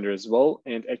and gender as well.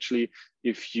 And actually,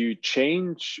 if you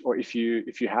change or if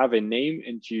you have a name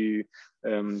and you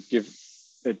give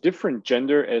a different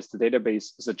gender as the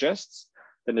database suggests,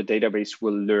 then the database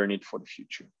will learn it for the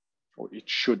future, or it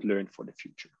should learn for the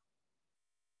future.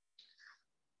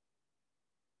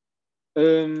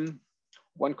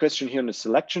 One question here on the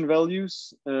selection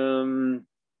values.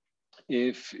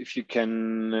 If you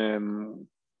can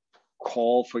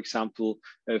call, for example,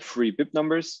 3 BIP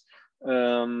numbers,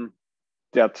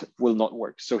 that will not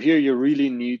work. So here you really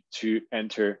need to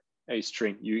enter a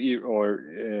string or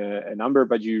a number,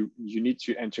 but you need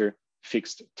to enter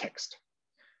fixed text.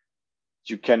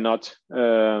 You cannot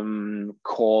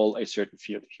call a certain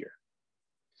field here.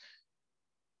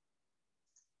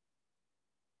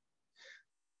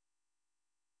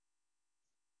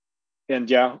 And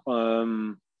yeah,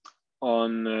 on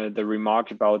the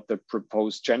remark about the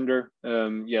proposed gender,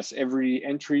 yes, every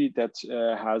entry that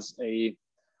has a,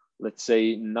 let's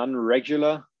say,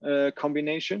 non-regular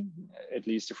combination, at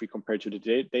least if we compare to the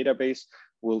database,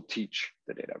 will teach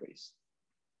the database.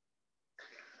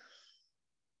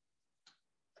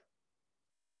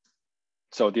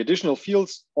 So the additional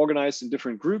fields organized in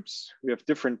different groups. We have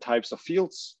different types of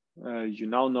fields. You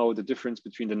now know the difference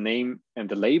between the name and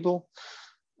the label.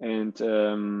 And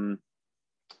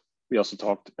we also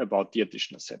talked about the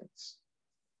additional settings.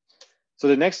 So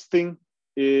the next thing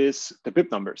is the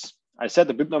BIP numbers. I said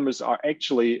the BIP numbers are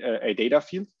actually a data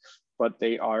field, but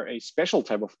they are a special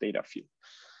type of data field.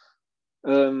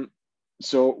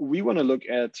 So we want to look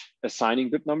at assigning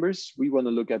BIP numbers. We want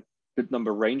to look at BIP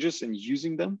number ranges and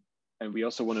using them. And we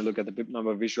also want to look at the BIP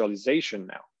number visualization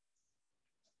now.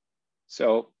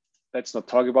 So let's not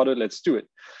talk about it, let's do it.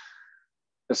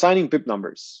 Assigning BIP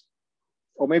numbers,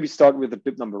 or maybe start with the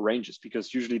BIP number ranges,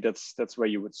 because usually that's where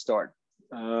you would start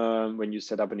when you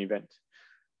set up an event.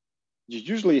 You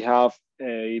usually have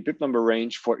a BIP number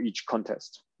range for each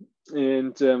contest.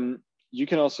 And you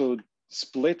can also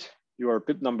split your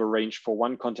BIP number range for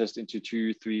one contest into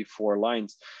 2, 3, 4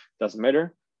 lines. Doesn't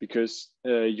matter, because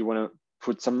you want to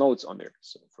put some notes on there.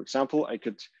 So for example,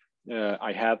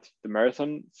 I had the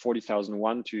marathon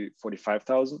 40,001 to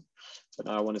 45,000, but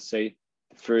now I want to say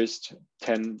the first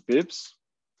 10 BIPs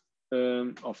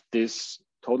of this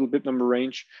total BIP number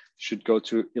range should go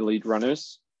to elite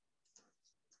runners,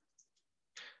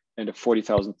 and the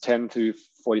 40,010 to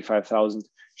 45,000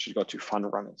 should go to fun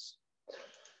runners.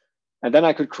 And then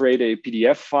I could create a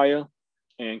PDF file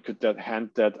and could hand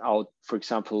that out, for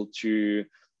example, to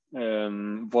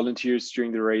volunteers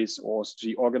during the race, or to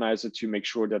the organizer, to make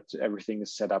sure that everything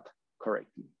is set up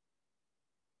correctly.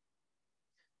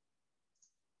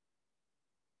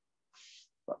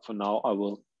 But for now, I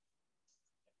will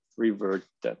revert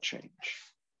that change.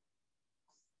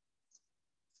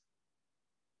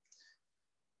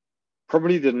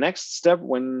 Probably the next step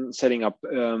when setting up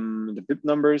the BIP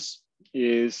numbers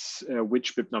is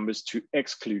which BIP numbers to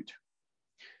exclude.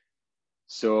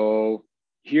 So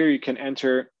here you can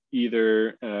enter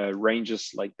either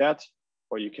ranges like that,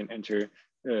 or you can enter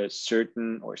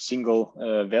certain or single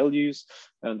values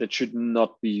that should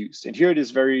not be used. And here it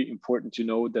is very important to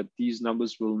know that these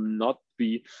numbers will not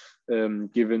be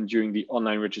given during the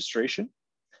online registration,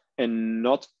 and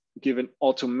not given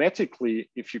automatically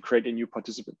if you create a new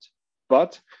participant.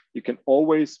 But you can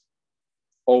always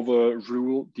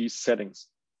overrule these settings.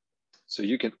 So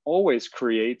you can always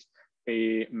create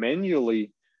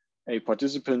manually a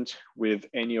participant with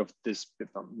any of these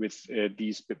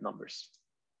BIP numbers.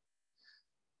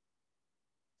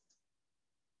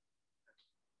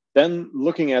 Then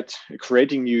looking at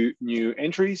creating new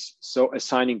entries, so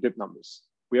assigning BIP numbers.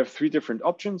 We have 3 different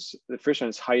options. The first one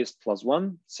is highest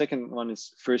 +1. Second one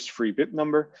is first free BIP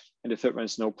number. And the third one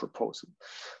is no proposal.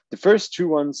 The first 2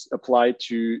 ones apply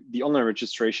to the online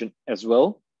registration as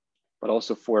well, but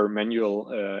also for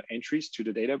manual entries to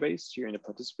the database here in the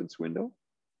participants window.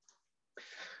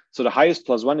 So the highest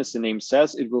 +1, as the name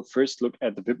says, it will first look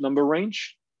at the BIP number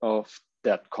range of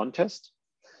that contest,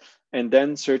 and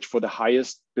then search for the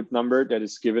highest BIP number that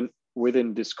is given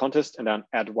within this contest, and then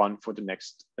add 1 for the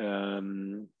next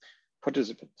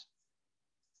participant.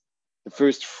 The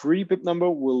first free BIP number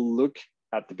will look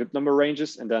at the BIP number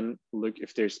ranges and then look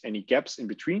if there's any gaps in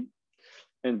between,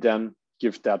 and then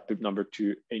give that BIP number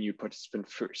to a new participant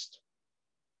first.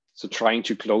 So trying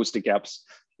to close the gaps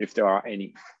if there are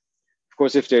any. Of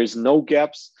course, if there's no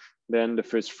gaps, then the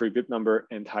first free BIP number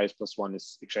and highest +1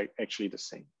 is actually the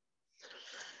same.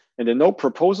 And the no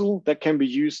proposal, that can be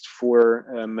used for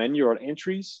manual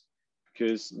entries,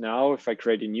 because now if I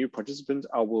create a new participant,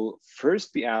 I will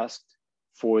first be asked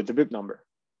for the BIP number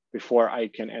before I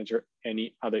can enter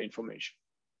any other information.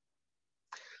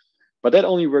 But that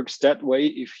only works that way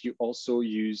if you also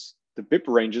use the BIP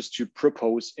ranges to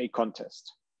propose a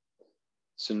contest.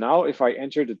 So now if I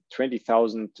enter the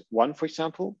 20,001, for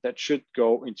example, that should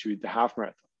go into the half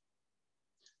marathon.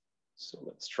 So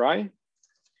let's try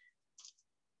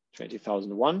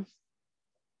 20,001.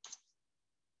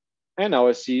 And now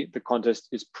I see the contest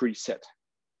is preset.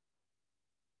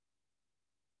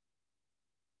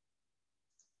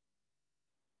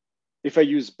 If I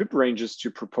use BIP ranges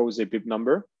to propose a BIP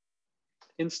number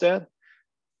instead,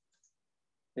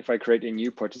 if I create a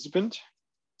new participant,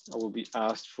 I will be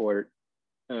asked for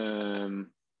the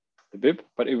bib,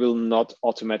 but it will not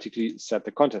automatically set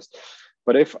the contest.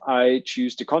 But if I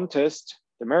choose the contest,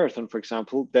 the marathon, for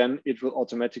example, then it will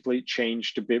automatically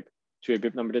change the bib to a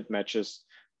bib number that matches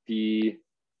the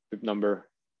bib number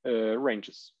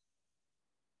ranges.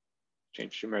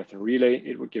 Change to marathon relay,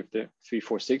 it will give the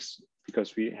 346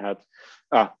 because we had,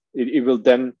 it will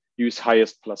then use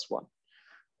highest +1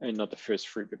 and not the first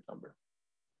free bib number.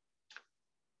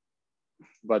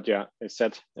 But yeah, I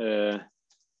said it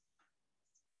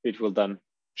will then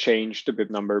change the bib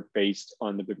number based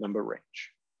on the bib number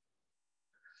range.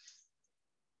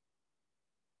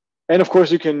 And of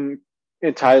course, you can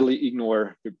entirely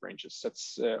ignore bib ranges.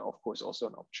 That's of course also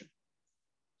an option.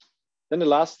 Then the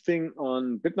last thing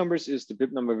on bib numbers is the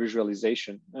bib number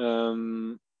visualization.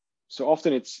 So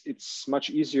often it's much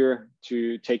easier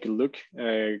to take a look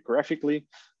graphically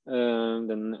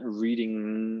than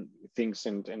reading things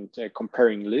and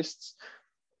comparing lists.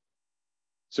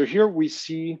 So here we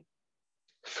see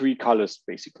 3 colors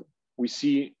basically. We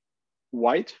see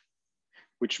white,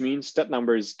 which means that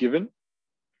number is given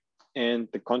and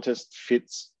the contest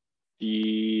fits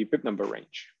the bib number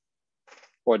range,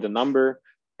 or the number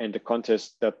and the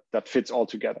contest that fits all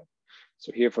together.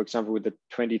 So here, for example, with the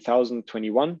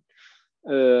 20,021,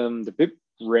 the bib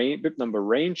number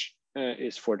range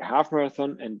is for the half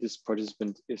marathon, and this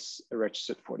participant is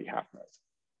registered for the half marathon.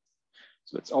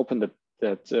 So let's open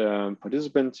that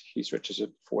participant. He's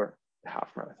registered for the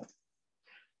half marathon.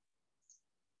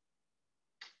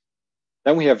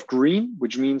 Then we have green,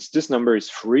 which means this number is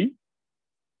free.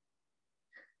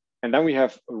 And then we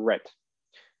have red.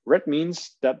 Red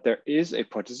means that there is a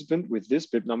participant with this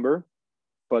bib number,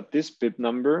 but this bib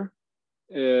number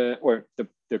or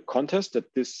the contest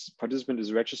that this participant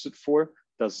is registered for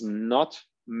does not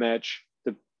match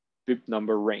the bib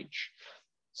number range.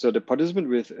 So the participant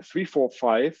with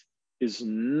 345 is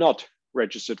not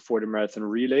registered for the marathon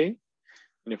relay.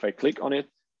 And if I click on it,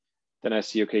 then I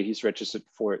see, okay, he's registered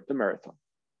for the marathon.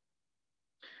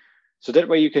 So that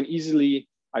way you can easily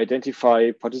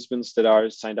identify participants that are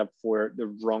signed up for the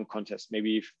wrong contest.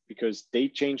 Maybe because they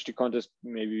changed the contest,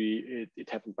 maybe it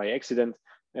happened by accident.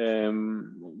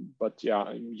 But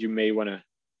yeah, you may want to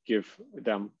give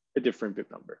them a different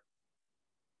bib number.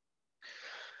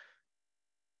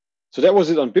 So that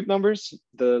was it on bib numbers.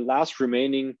 The last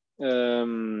remaining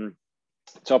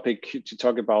topic to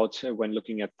talk about when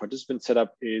looking at participant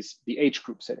setup is the age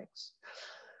group settings.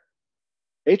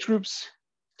 Age groups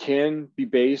can be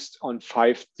based on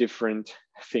 5 different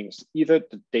things: either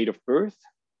the date of birth,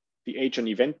 the age on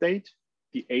event date,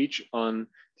 the age on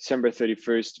December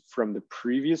 31st from the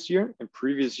previous year, and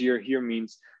previous year here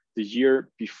means the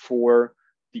year before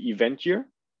the event year,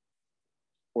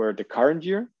 or the current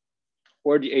year,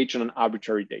 or the age on an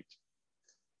arbitrary date.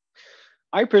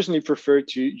 I personally prefer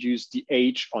to use the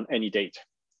age on any date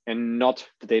and not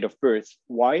the date of birth.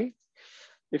 Why?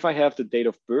 If I have the date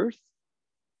of birth,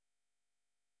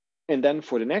 and then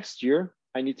for the next year,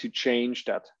 I need to change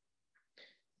that.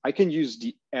 I can use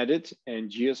the edit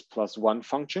and years +1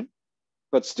 function,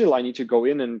 but still I need to go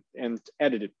in and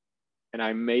edit it, and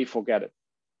I may forget it.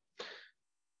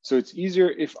 So it's easier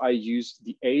if I use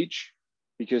the age,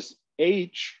 because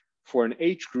age for an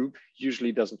age group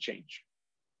usually doesn't change,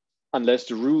 unless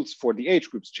the rules for the age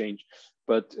groups change.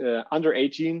 But under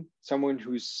 18, someone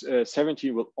who's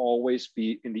 17 will always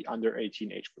be in the under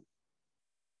 18 age group.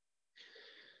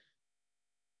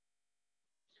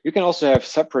 You can also have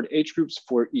separate age groups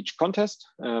for each contest.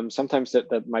 Sometimes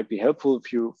that might be helpful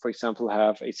if you, for example,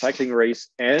 have a cycling race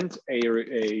and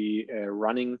a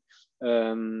running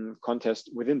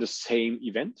contest within the same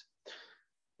event.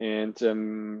 And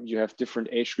you have different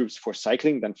age groups for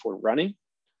cycling than for running.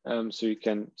 So you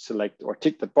can select or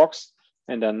tick the box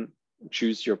and then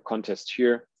choose your contest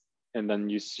here. And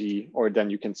then you see, or then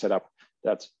you can set up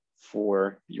that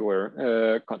for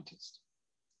your contest.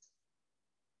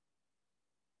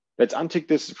 Let's untick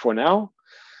this for now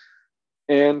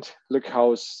and look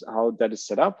how that is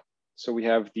set up. So we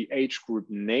have the age group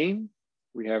name,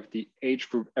 we have the age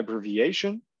group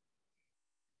abbreviation,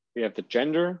 we have the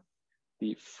gender,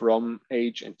 the from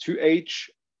age and to age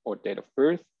or date of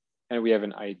birth, and we have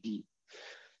an ID.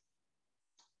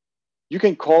 You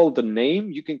can call the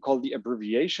name, you can call the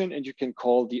abbreviation, and you can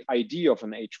call the ID of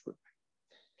an age group.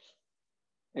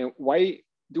 And why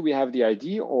do we have the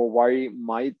ID, or why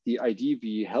might the ID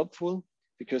be helpful?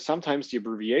 Because sometimes the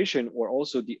abbreviation or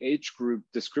also the age group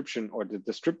description or the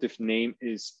descriptive name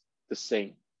is the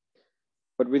same.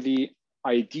 But with the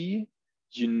ID,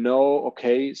 you know,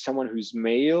 okay, someone who's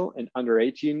male and under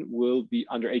 18 will be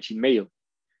under 18 male.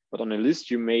 But on a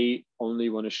list, you may only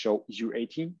want to show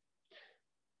U18.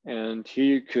 And here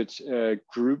you could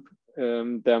group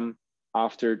them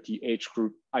after the age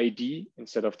group ID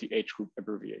instead of the age group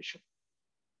abbreviation.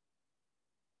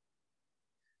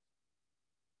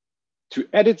 To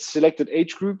edit selected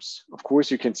age groups, of course,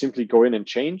 you can simply go in and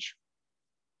change.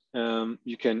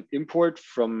 You can import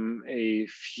from a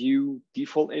few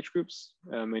default age groups,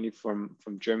 mainly from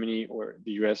Germany or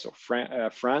the US or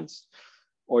France.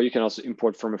 Or you can also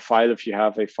import from a file if you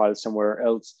have a file somewhere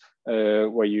else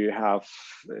where you have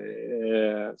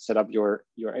set up your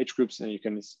age groups, and you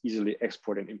can easily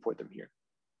export and import them here.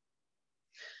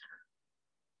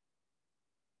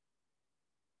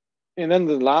 And then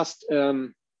the last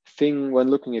thing when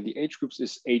looking at the age groups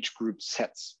is age group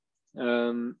sets.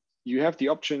 You have the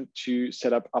option to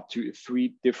set up to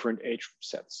 3 different age group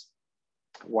sets.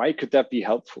 Why could that be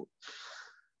helpful?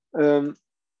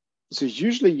 So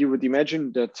usually you would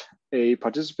imagine that a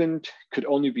participant could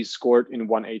only be scored in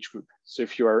one age group. So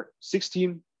if you are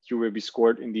 16, you will be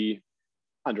scored in the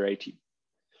under 18.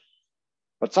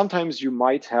 But sometimes you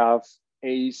might have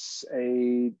a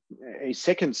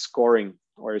second scoring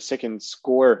or a second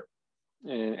score,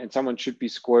 and someone should be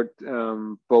scored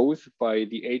both by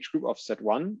the age group of set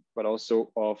 1, but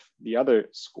also of the other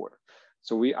score.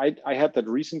 So I had that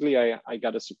recently. I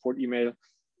got a support email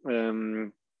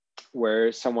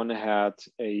where someone had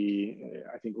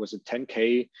I think it was a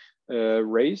 10K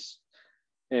race.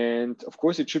 And of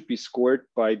course, it should be scored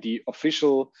by the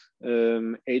official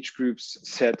age groups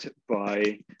set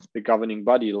by the governing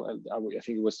body. I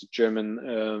think it was the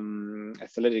German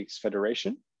Athletics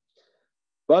Federation.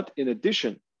 But in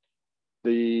addition,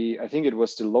 I think it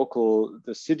was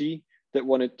the city that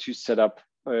wanted to set up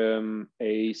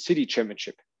a city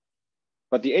championship.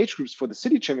 But the age groups for the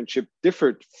city championship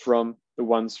differed from the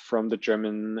ones from the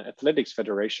German Athletics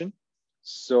Federation.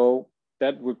 So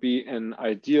that would be an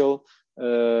ideal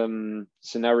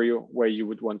scenario where you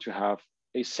would want to have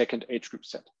a second age group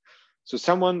set. So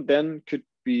someone then could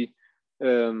be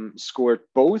scored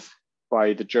both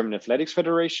by the German Athletics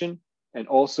Federation and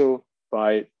also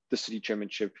by the city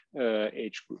championship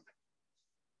age group.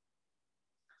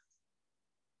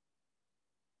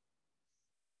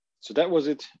 So that was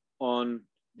it on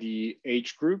the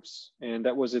age groups, and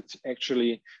that was it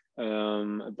actually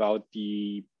about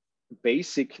the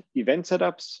basic event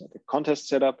setups, the contest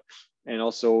setup, and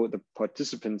also the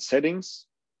participant settings.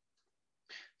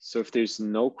 So if there's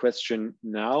no question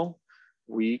now,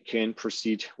 we can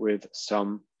proceed with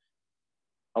some,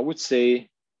 I would say,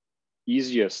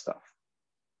 easier stuff.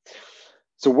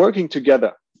 So working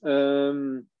together.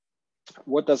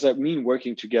 What does that mean,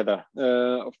 working together?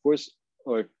 Of course,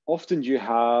 often you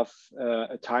have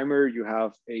a timer, you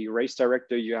have a race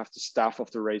director, you have the staff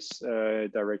of the race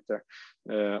director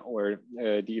or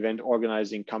the event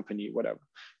organizing company, whatever.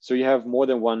 So you have more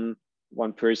than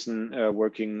one person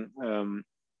working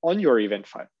on your event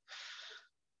file.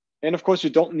 And of course, you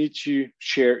don't need to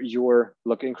share your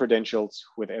login credentials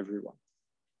with everyone.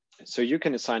 So you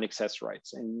can assign access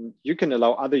rights, and you can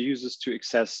allow other users to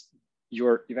access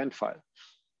your event file.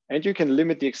 And you can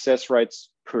limit the access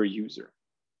rights per user.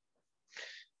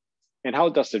 And how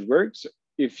does it work? So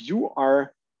if you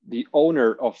are the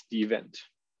owner of the event,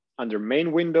 under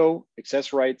main window,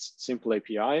 access rights, simple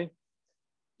API,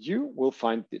 you will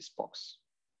find this box.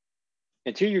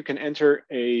 And here you can enter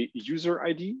a user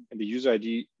ID, and the user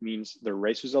ID means the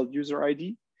race result user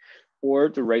ID or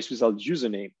the race result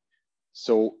username.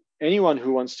 So anyone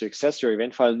who wants to access your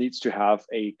event file needs to have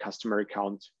a customer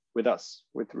account with us,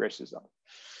 with race result.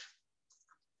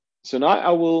 So now I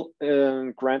will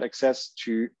grant access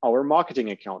to our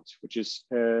marketing account, which is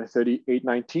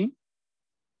 3819.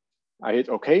 I hit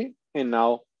OK, and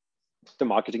now the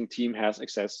marketing team has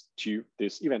access to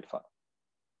this event file.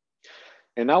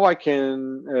 And now I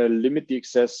can limit the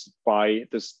access by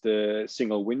the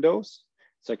single windows.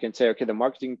 So I can say, okay, the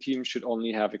marketing team should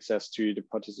only have access to the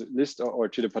participant list or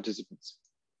to the participants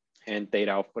and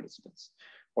data of participants,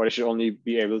 or they should only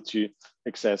be able to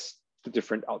access the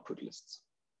different output lists.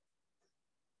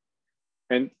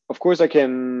 And of course, I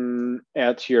can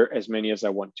add here as many as I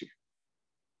want to.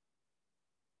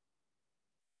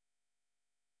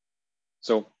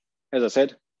 So as I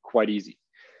said, quite easy.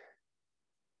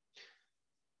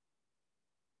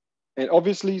 And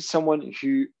obviously, someone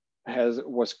who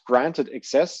was granted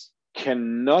access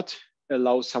cannot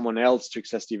allow someone else to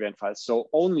access the event file. So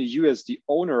only you as the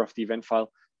owner of the event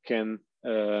file can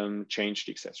change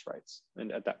the access rights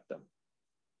and adapt them.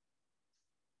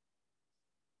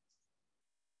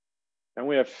 And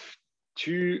we have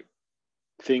 2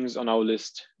 things on our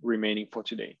list remaining for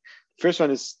today. First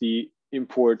one is the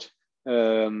import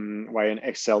via an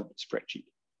Excel spreadsheet.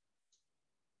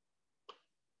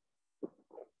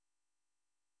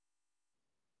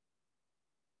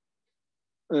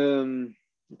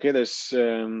 Okay, there's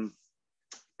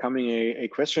coming a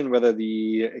question whether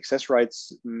the access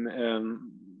rights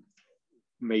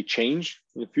may change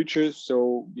in the future.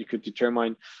 So you could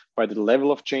determine by the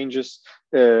level of changes,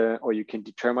 or you can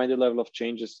determine the level of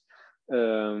changes,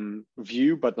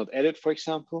 view but not edit, for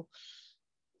example.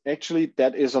 Actually,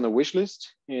 that is on a wish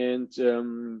list, and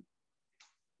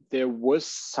there was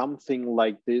something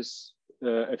like this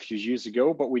a few years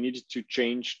ago, but we needed to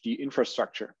change the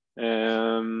infrastructure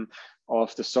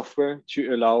of the software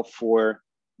to allow for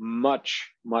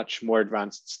much more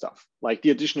advanced stuff, like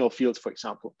the additional fields, for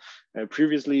example.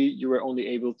 Previously, you were only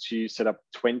able to set up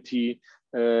 20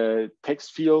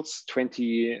 text fields,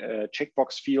 20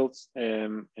 checkbox fields,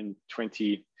 and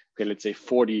 20, okay, let's say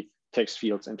 40 text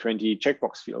fields and 20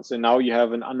 checkbox fields. And now you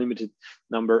have an unlimited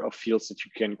number of fields that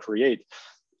you can create.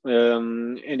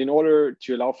 And in order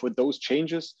to allow for those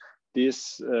changes,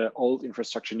 this old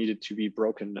infrastructure needed to be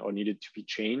broken or needed to be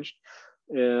changed.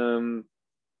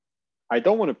 I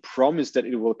don't want to promise that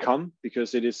it will come,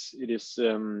 because it is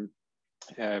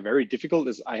very difficult,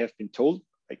 as I have been told.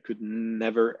 I could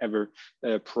never ever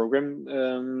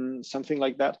program something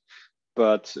like that.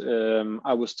 But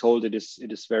I was told it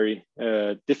is very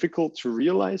difficult to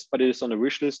realize, but it is on a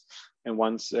wish list. And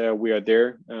once we are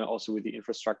there, also with the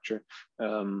infrastructure,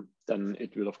 then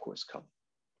it will of course come.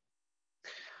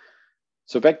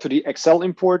 So back to the Excel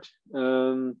import.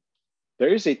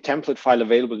 There is a template file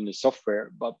available in the software,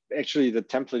 but actually the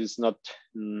template is not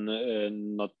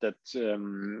that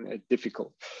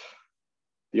difficult.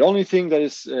 The only thing that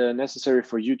is necessary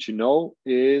for you to know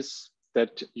is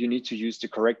that you need to use the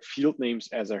correct field names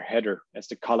as a header, as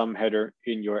the column header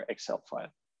in your Excel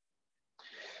file.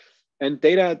 And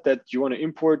data that you want to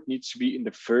import needs to be in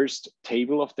the first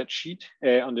table of that sheet,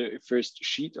 on the first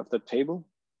sheet of the table.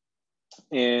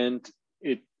 And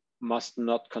it must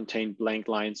not contain blank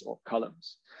lines or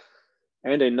columns.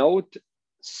 And a note,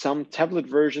 some tablet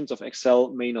versions of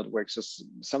Excel may not work. So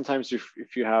sometimes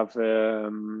if you have a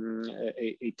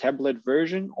tablet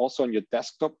version also on your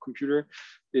desktop computer,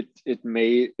 it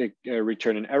may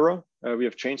return an error. We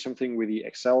have changed something with the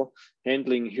Excel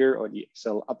handling here, or the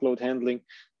Excel upload handling.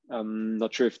 I'm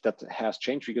not sure if that has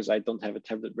changed, because I don't have a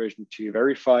tablet version to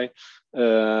verify,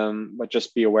 but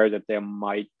just be aware that there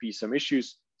might be some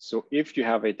issues. So if you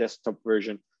have a desktop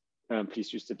version,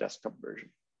 please use the desktop version.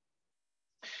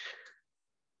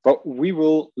 But we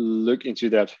will look into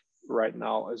that right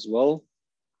now as well.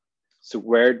 So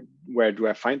where do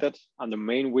I find that? On the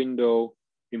main window,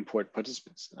 import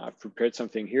participants. I've prepared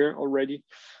something here already.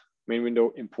 Main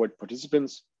window, import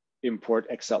participants, import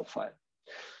Excel file.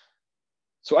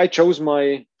 So I chose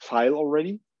my file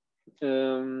already,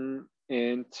 and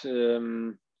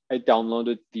I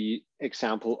downloaded the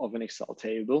example of an Excel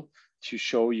table to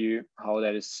show you how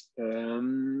that is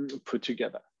put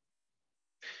together.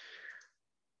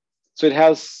 So it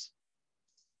has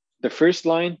the first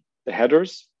line, the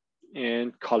headers,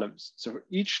 and columns. So for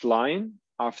each line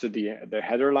after the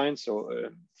header line, so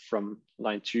from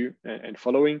line 2 and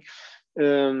following,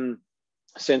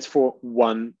 stands for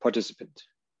one participant.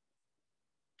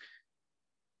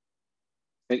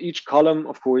 And each column,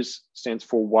 of course, stands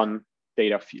for one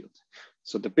data field.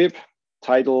 So the BIP,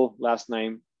 title, last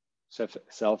name,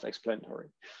 self-explanatory.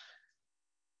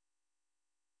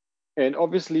 And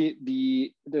obviously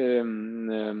the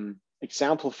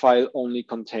example file only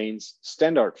contains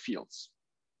standard fields,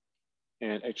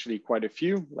 and actually quite a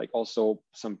few, like also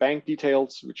some bank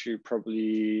details, which you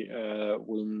probably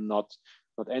will not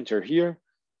enter here,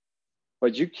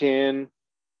 but you can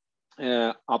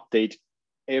update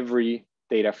every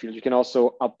data field. You can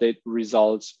also update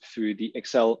results through the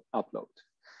Excel upload.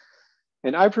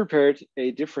 And I prepared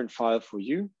a different file for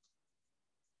you.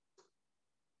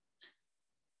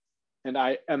 And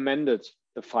I amended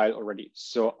the file already.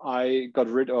 So I got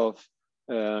rid of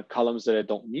columns that I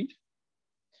don't need.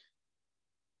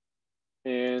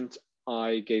 And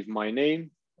I gave my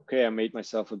name. Okay, I made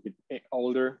myself a bit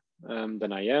older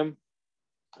than I am.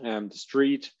 The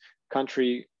street,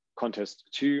 country, contest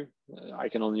 2. I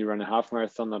can only run a half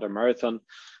marathon, not a marathon.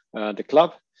 The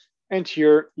club. And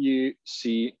here you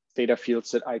see data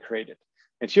fields that I created.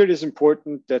 And here it is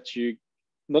important that you,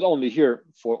 not only here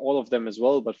for all of them as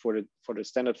well, but for the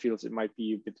standard fields, it might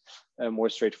be a bit more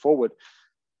straightforward.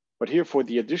 But here for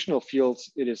the additional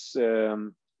fields, it is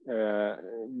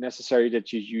necessary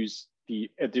that you use the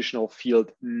additional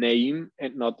field name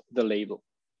and not the label.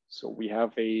 So we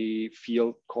have a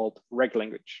field called reg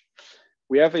language.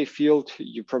 We have a field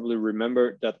you probably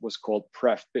remember that was called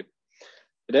pref bib.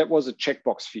 That was a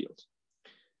checkbox field.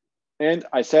 And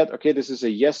I said, okay, this is a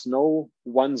yes, no,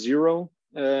 1, 0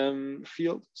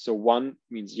 field. So 1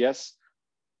 means yes,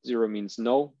 0 means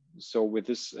no. So with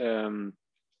this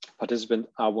participant,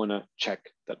 I want to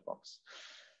check that box.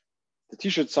 The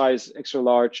t-shirt size extra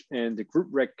large and the group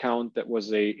rec count, that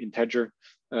was a integer.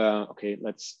 Okay,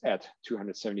 let's add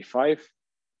 275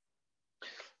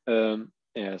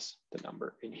 as the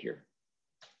number in here.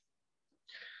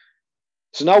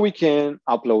 So now we can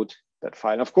upload that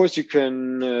file. Of course, you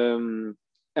can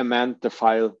amend the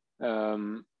file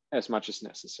as much as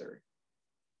necessary.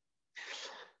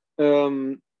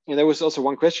 And there was also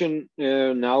one question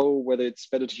now, whether it's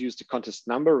better to use the contest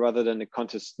number rather than the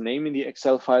contest name in the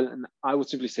Excel file. And I would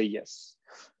simply say yes.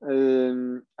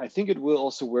 I think it will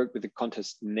also work with the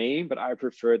contest name, but I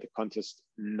prefer the contest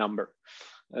number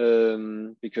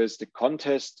because the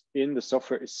contest in the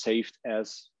software is saved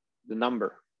as the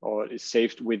number, or is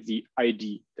saved with the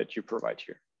ID that you provide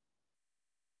here.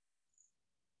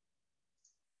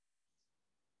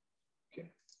 Okay,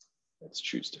 let's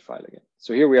choose the file again.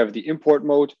 So here we have the import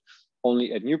mode,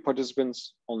 only add new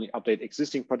participants, only update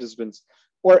existing participants,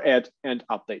 or add and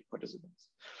update participants.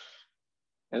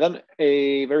 And then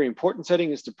a very important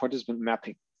setting is the participant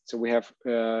mapping. So we have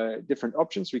different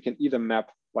options. We can either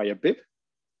map via BIP.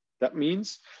 That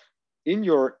means in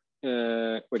your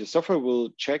where the software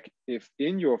will check if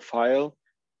in your file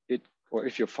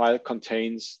if your file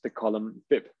contains the column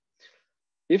BIP.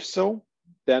 If so,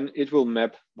 then it will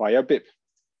map via BIP.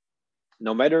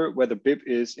 No matter whether BIP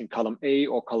is in column A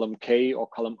or column K or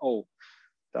column O,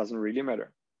 doesn't really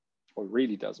matter, or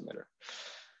really doesn't matter.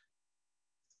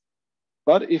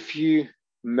 But if you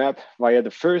map via the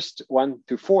first 1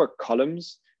 to 4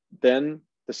 columns, then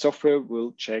the software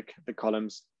will check the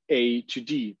columns A to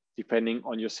D, depending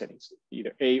on your settings,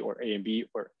 either A or A and B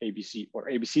or ABC or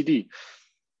ABCD.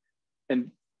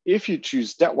 And if you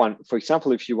choose that one, for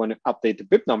example, if you want to update the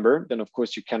BIP number, then of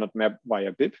course you cannot map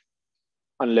via BIP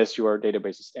unless your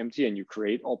database is empty and you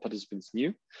create all participants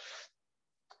new.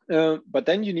 But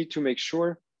then you need to make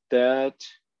sure that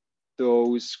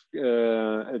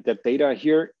that data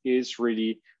here is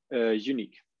really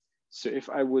unique. So if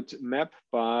I would map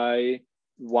by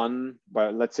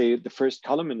let's say the first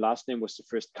column and last name was the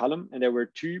first column, and there were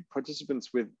 2 participants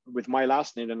with my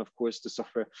last name, then of course the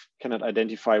software cannot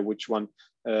identify which one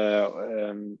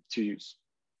to use.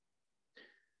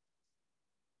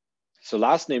 So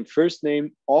last name, first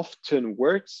name often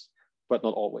works, but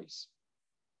not always.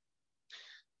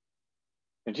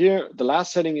 And here, the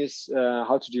last setting is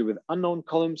how to deal with unknown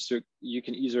columns. So you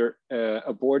can either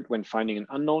abort when finding an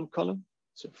unknown column.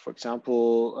 So for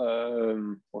example,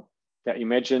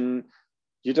 imagine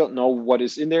you don't know what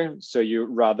is in there, so you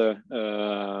rather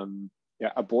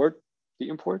abort the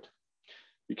import.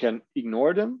 You can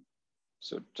ignore them.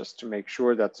 So just to make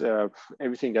sure that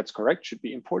everything that's correct should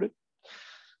be imported.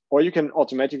 Or you can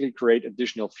automatically create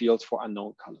additional fields for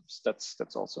unknown columns. That's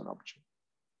also an option.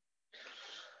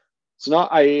 So now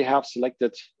I have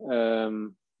selected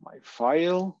my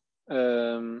file.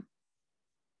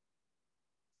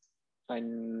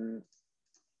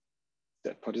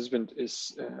 That participant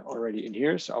is already in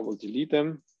here, so I will delete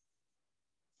them.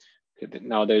 Okay,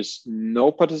 now there's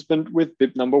no participant with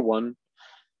BIP number 1.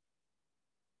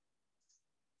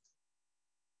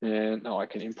 And now I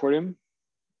can import him.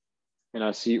 And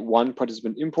I see 1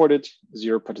 participant imported,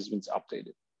 0 participants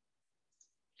updated.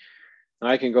 Now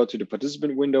I can go to the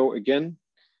participant window again,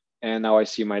 and now I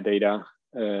see my data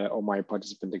or my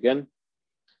participant again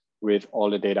with all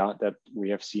the data that we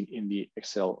have seen in the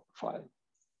Excel file.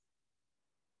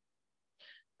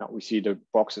 Now we see the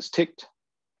boxes ticked.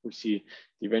 We see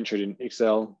the event in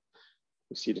Excel.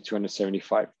 We see the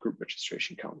 275 group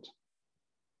registration count.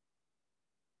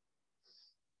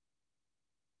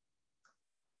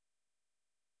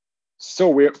 So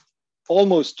we're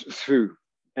almost through.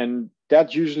 And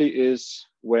that usually is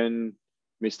when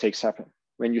mistakes happen,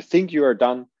 when you think you are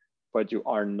done, but you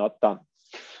are not done.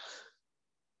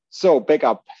 So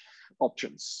backup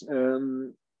options.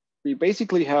 We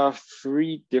basically have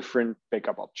 3 different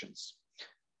backup options.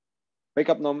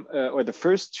 Backup or the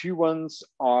first 2 ones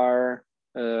are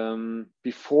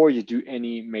before you do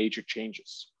any major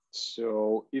changes.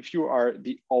 So if you are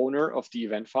the owner of the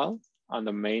event file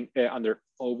under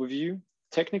overview,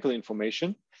 technical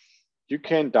information, you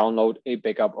can download a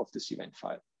backup of this event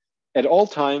file at all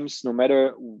times, no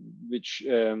matter which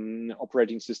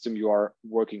operating system you are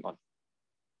working on.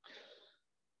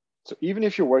 So even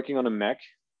if you're working on a Mac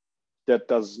that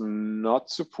does not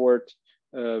support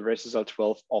SSL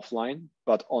 12 offline,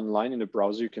 but online in a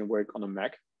browser, you can work on a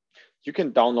Mac, you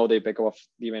can download a backup of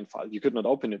the event file. You could not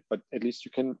open it, but at least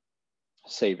you can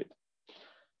save it.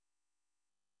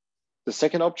 The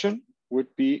second option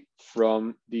would be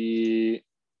from the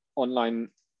online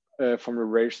from the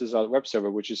Race Result web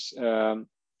server, which is kind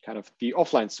of the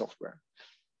offline software.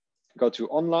 Go to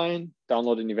online,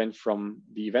 download an event from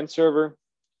the event server,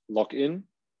 log in,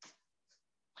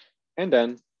 and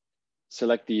then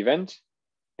select the event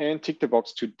and tick the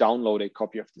box to download a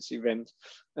copy of this event,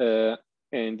 and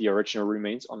the original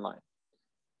remains online.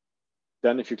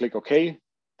 Then if you click OK,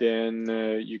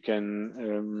 then you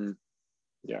can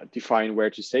define where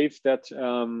to save that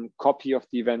copy of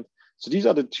the event. So these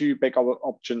are the two backup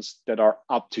options that are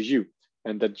up to you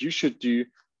and that you should do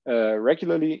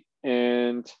regularly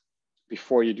and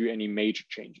before you do any major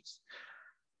changes.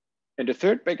 And the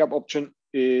third backup option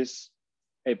is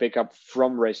a backup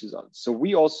from race results. So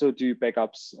we also do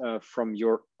backups from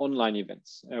your online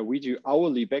events. We do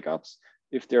hourly backups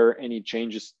if there are any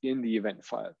changes in the event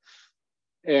file.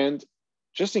 And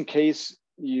just in case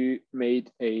you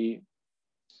made a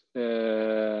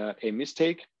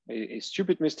mistake, a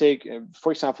stupid mistake,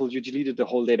 for example, you deleted the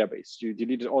whole database, you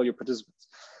deleted all your participants,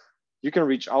 you can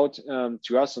reach out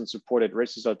to us on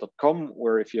support@raceresult.com,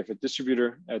 or if you have a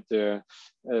distributor, at the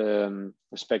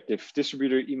respective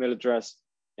distributor email address,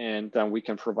 and then we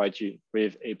can provide you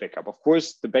with a backup. Of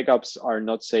course, the backups are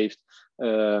not saved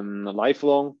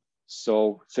lifelong,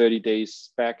 so 30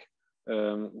 days back,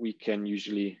 we can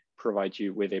usually provide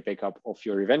you with a backup of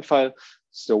your event file.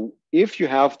 So if you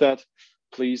have that,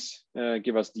 please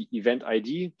give us the event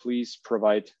ID. Please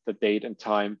provide the date and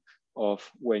time of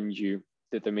when you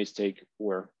did the mistake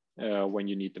or when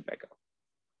you need the backup.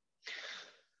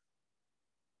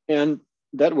 And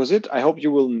that was it. I hope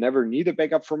you will never need a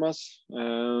backup from us.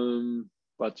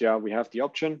 But yeah, we have the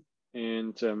option.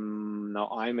 And now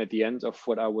I'm at the end of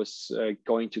what I was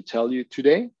going to tell you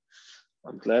today.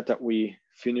 I'm glad that we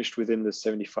finished within the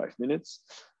 75 minutes,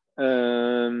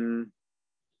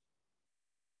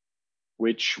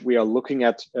 which we are looking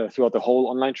at throughout the whole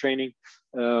online training.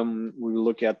 We will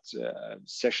look at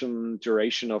session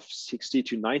duration of 60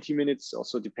 to 90 minutes,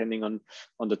 also depending on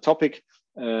the topic.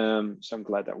 So I'm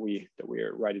glad that we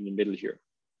are right in the middle here.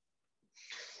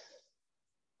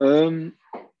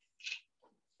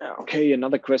 Okay,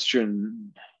 another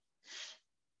question.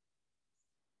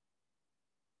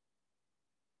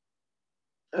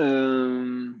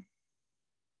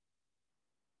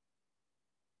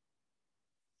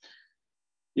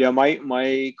 Yeah,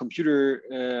 my computer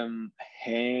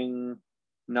hang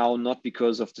now, not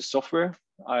because of the software.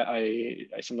 I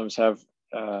sometimes have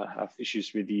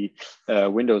issues with the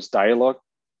Windows dialog.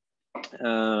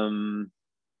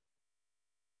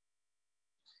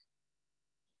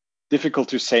 Difficult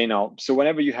to say now. So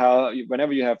whenever you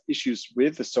have issues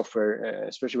with the software,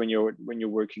 especially when you're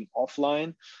working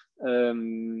offline,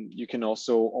 you can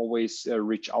also always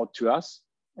reach out to us,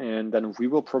 and then we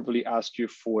will probably ask you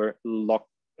for the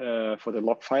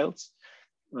log files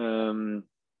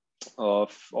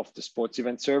of the sports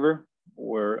event server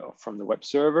or from the web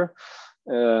server,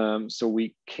 so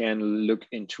we can look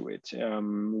into it.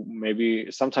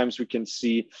 Maybe sometimes we can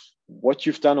see what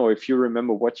you've done, or if you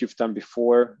remember what you've done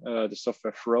before the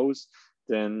software froze,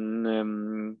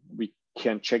 then we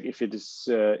can check if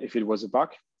it was a bug,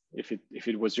 if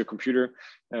it was your computer.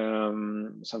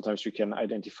 Sometimes we can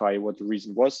identify what the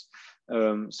reason was.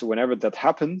 So whenever that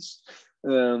happens,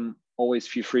 always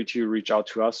feel free to reach out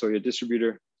to us or your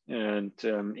distributor and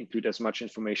include as much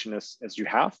information as you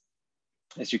have,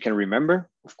 as you can remember.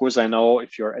 Of course, I know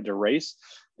if you're at a race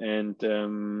and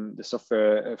the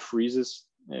software freezes,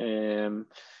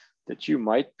 that you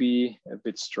might be a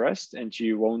bit stressed and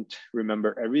you won't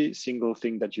remember every single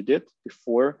thing that you did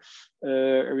before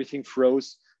everything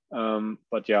froze.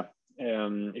 But yeah,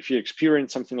 if you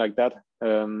experience something like that,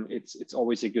 it's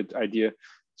always a good idea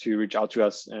to reach out to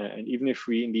us. And even if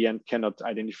we in the end cannot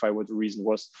identify what the reason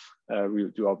was, we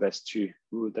will do our best to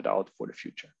rule that out for the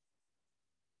future.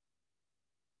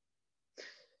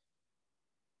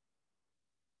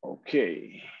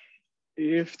 Okay.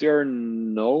 If there are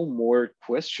no more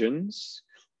questions,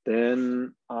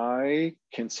 then I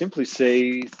can simply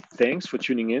say thanks for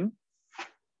tuning in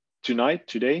tonight,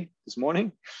 today, this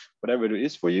morning, whatever it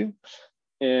is for you.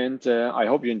 And I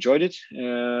hope you enjoyed it.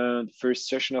 The first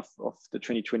session of the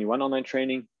 2021 online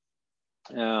training.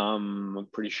 I'm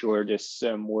pretty sure there's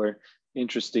more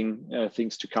interesting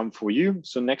things to come for you.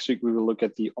 So next week, we will look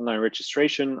at the online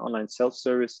registration, online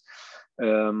self-service,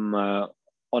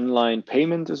 online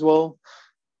payment as well.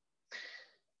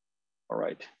 All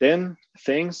right, then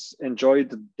thanks. Enjoy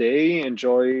the day,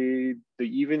 enjoy the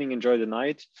evening, enjoy the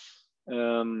night.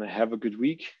 Have a good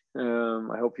week.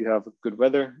 I hope you have good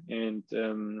weather and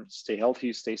stay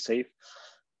healthy, stay safe,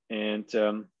 and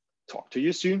talk to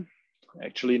you soon.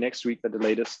 Actually, next week at the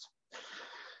latest.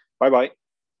 Bye-bye.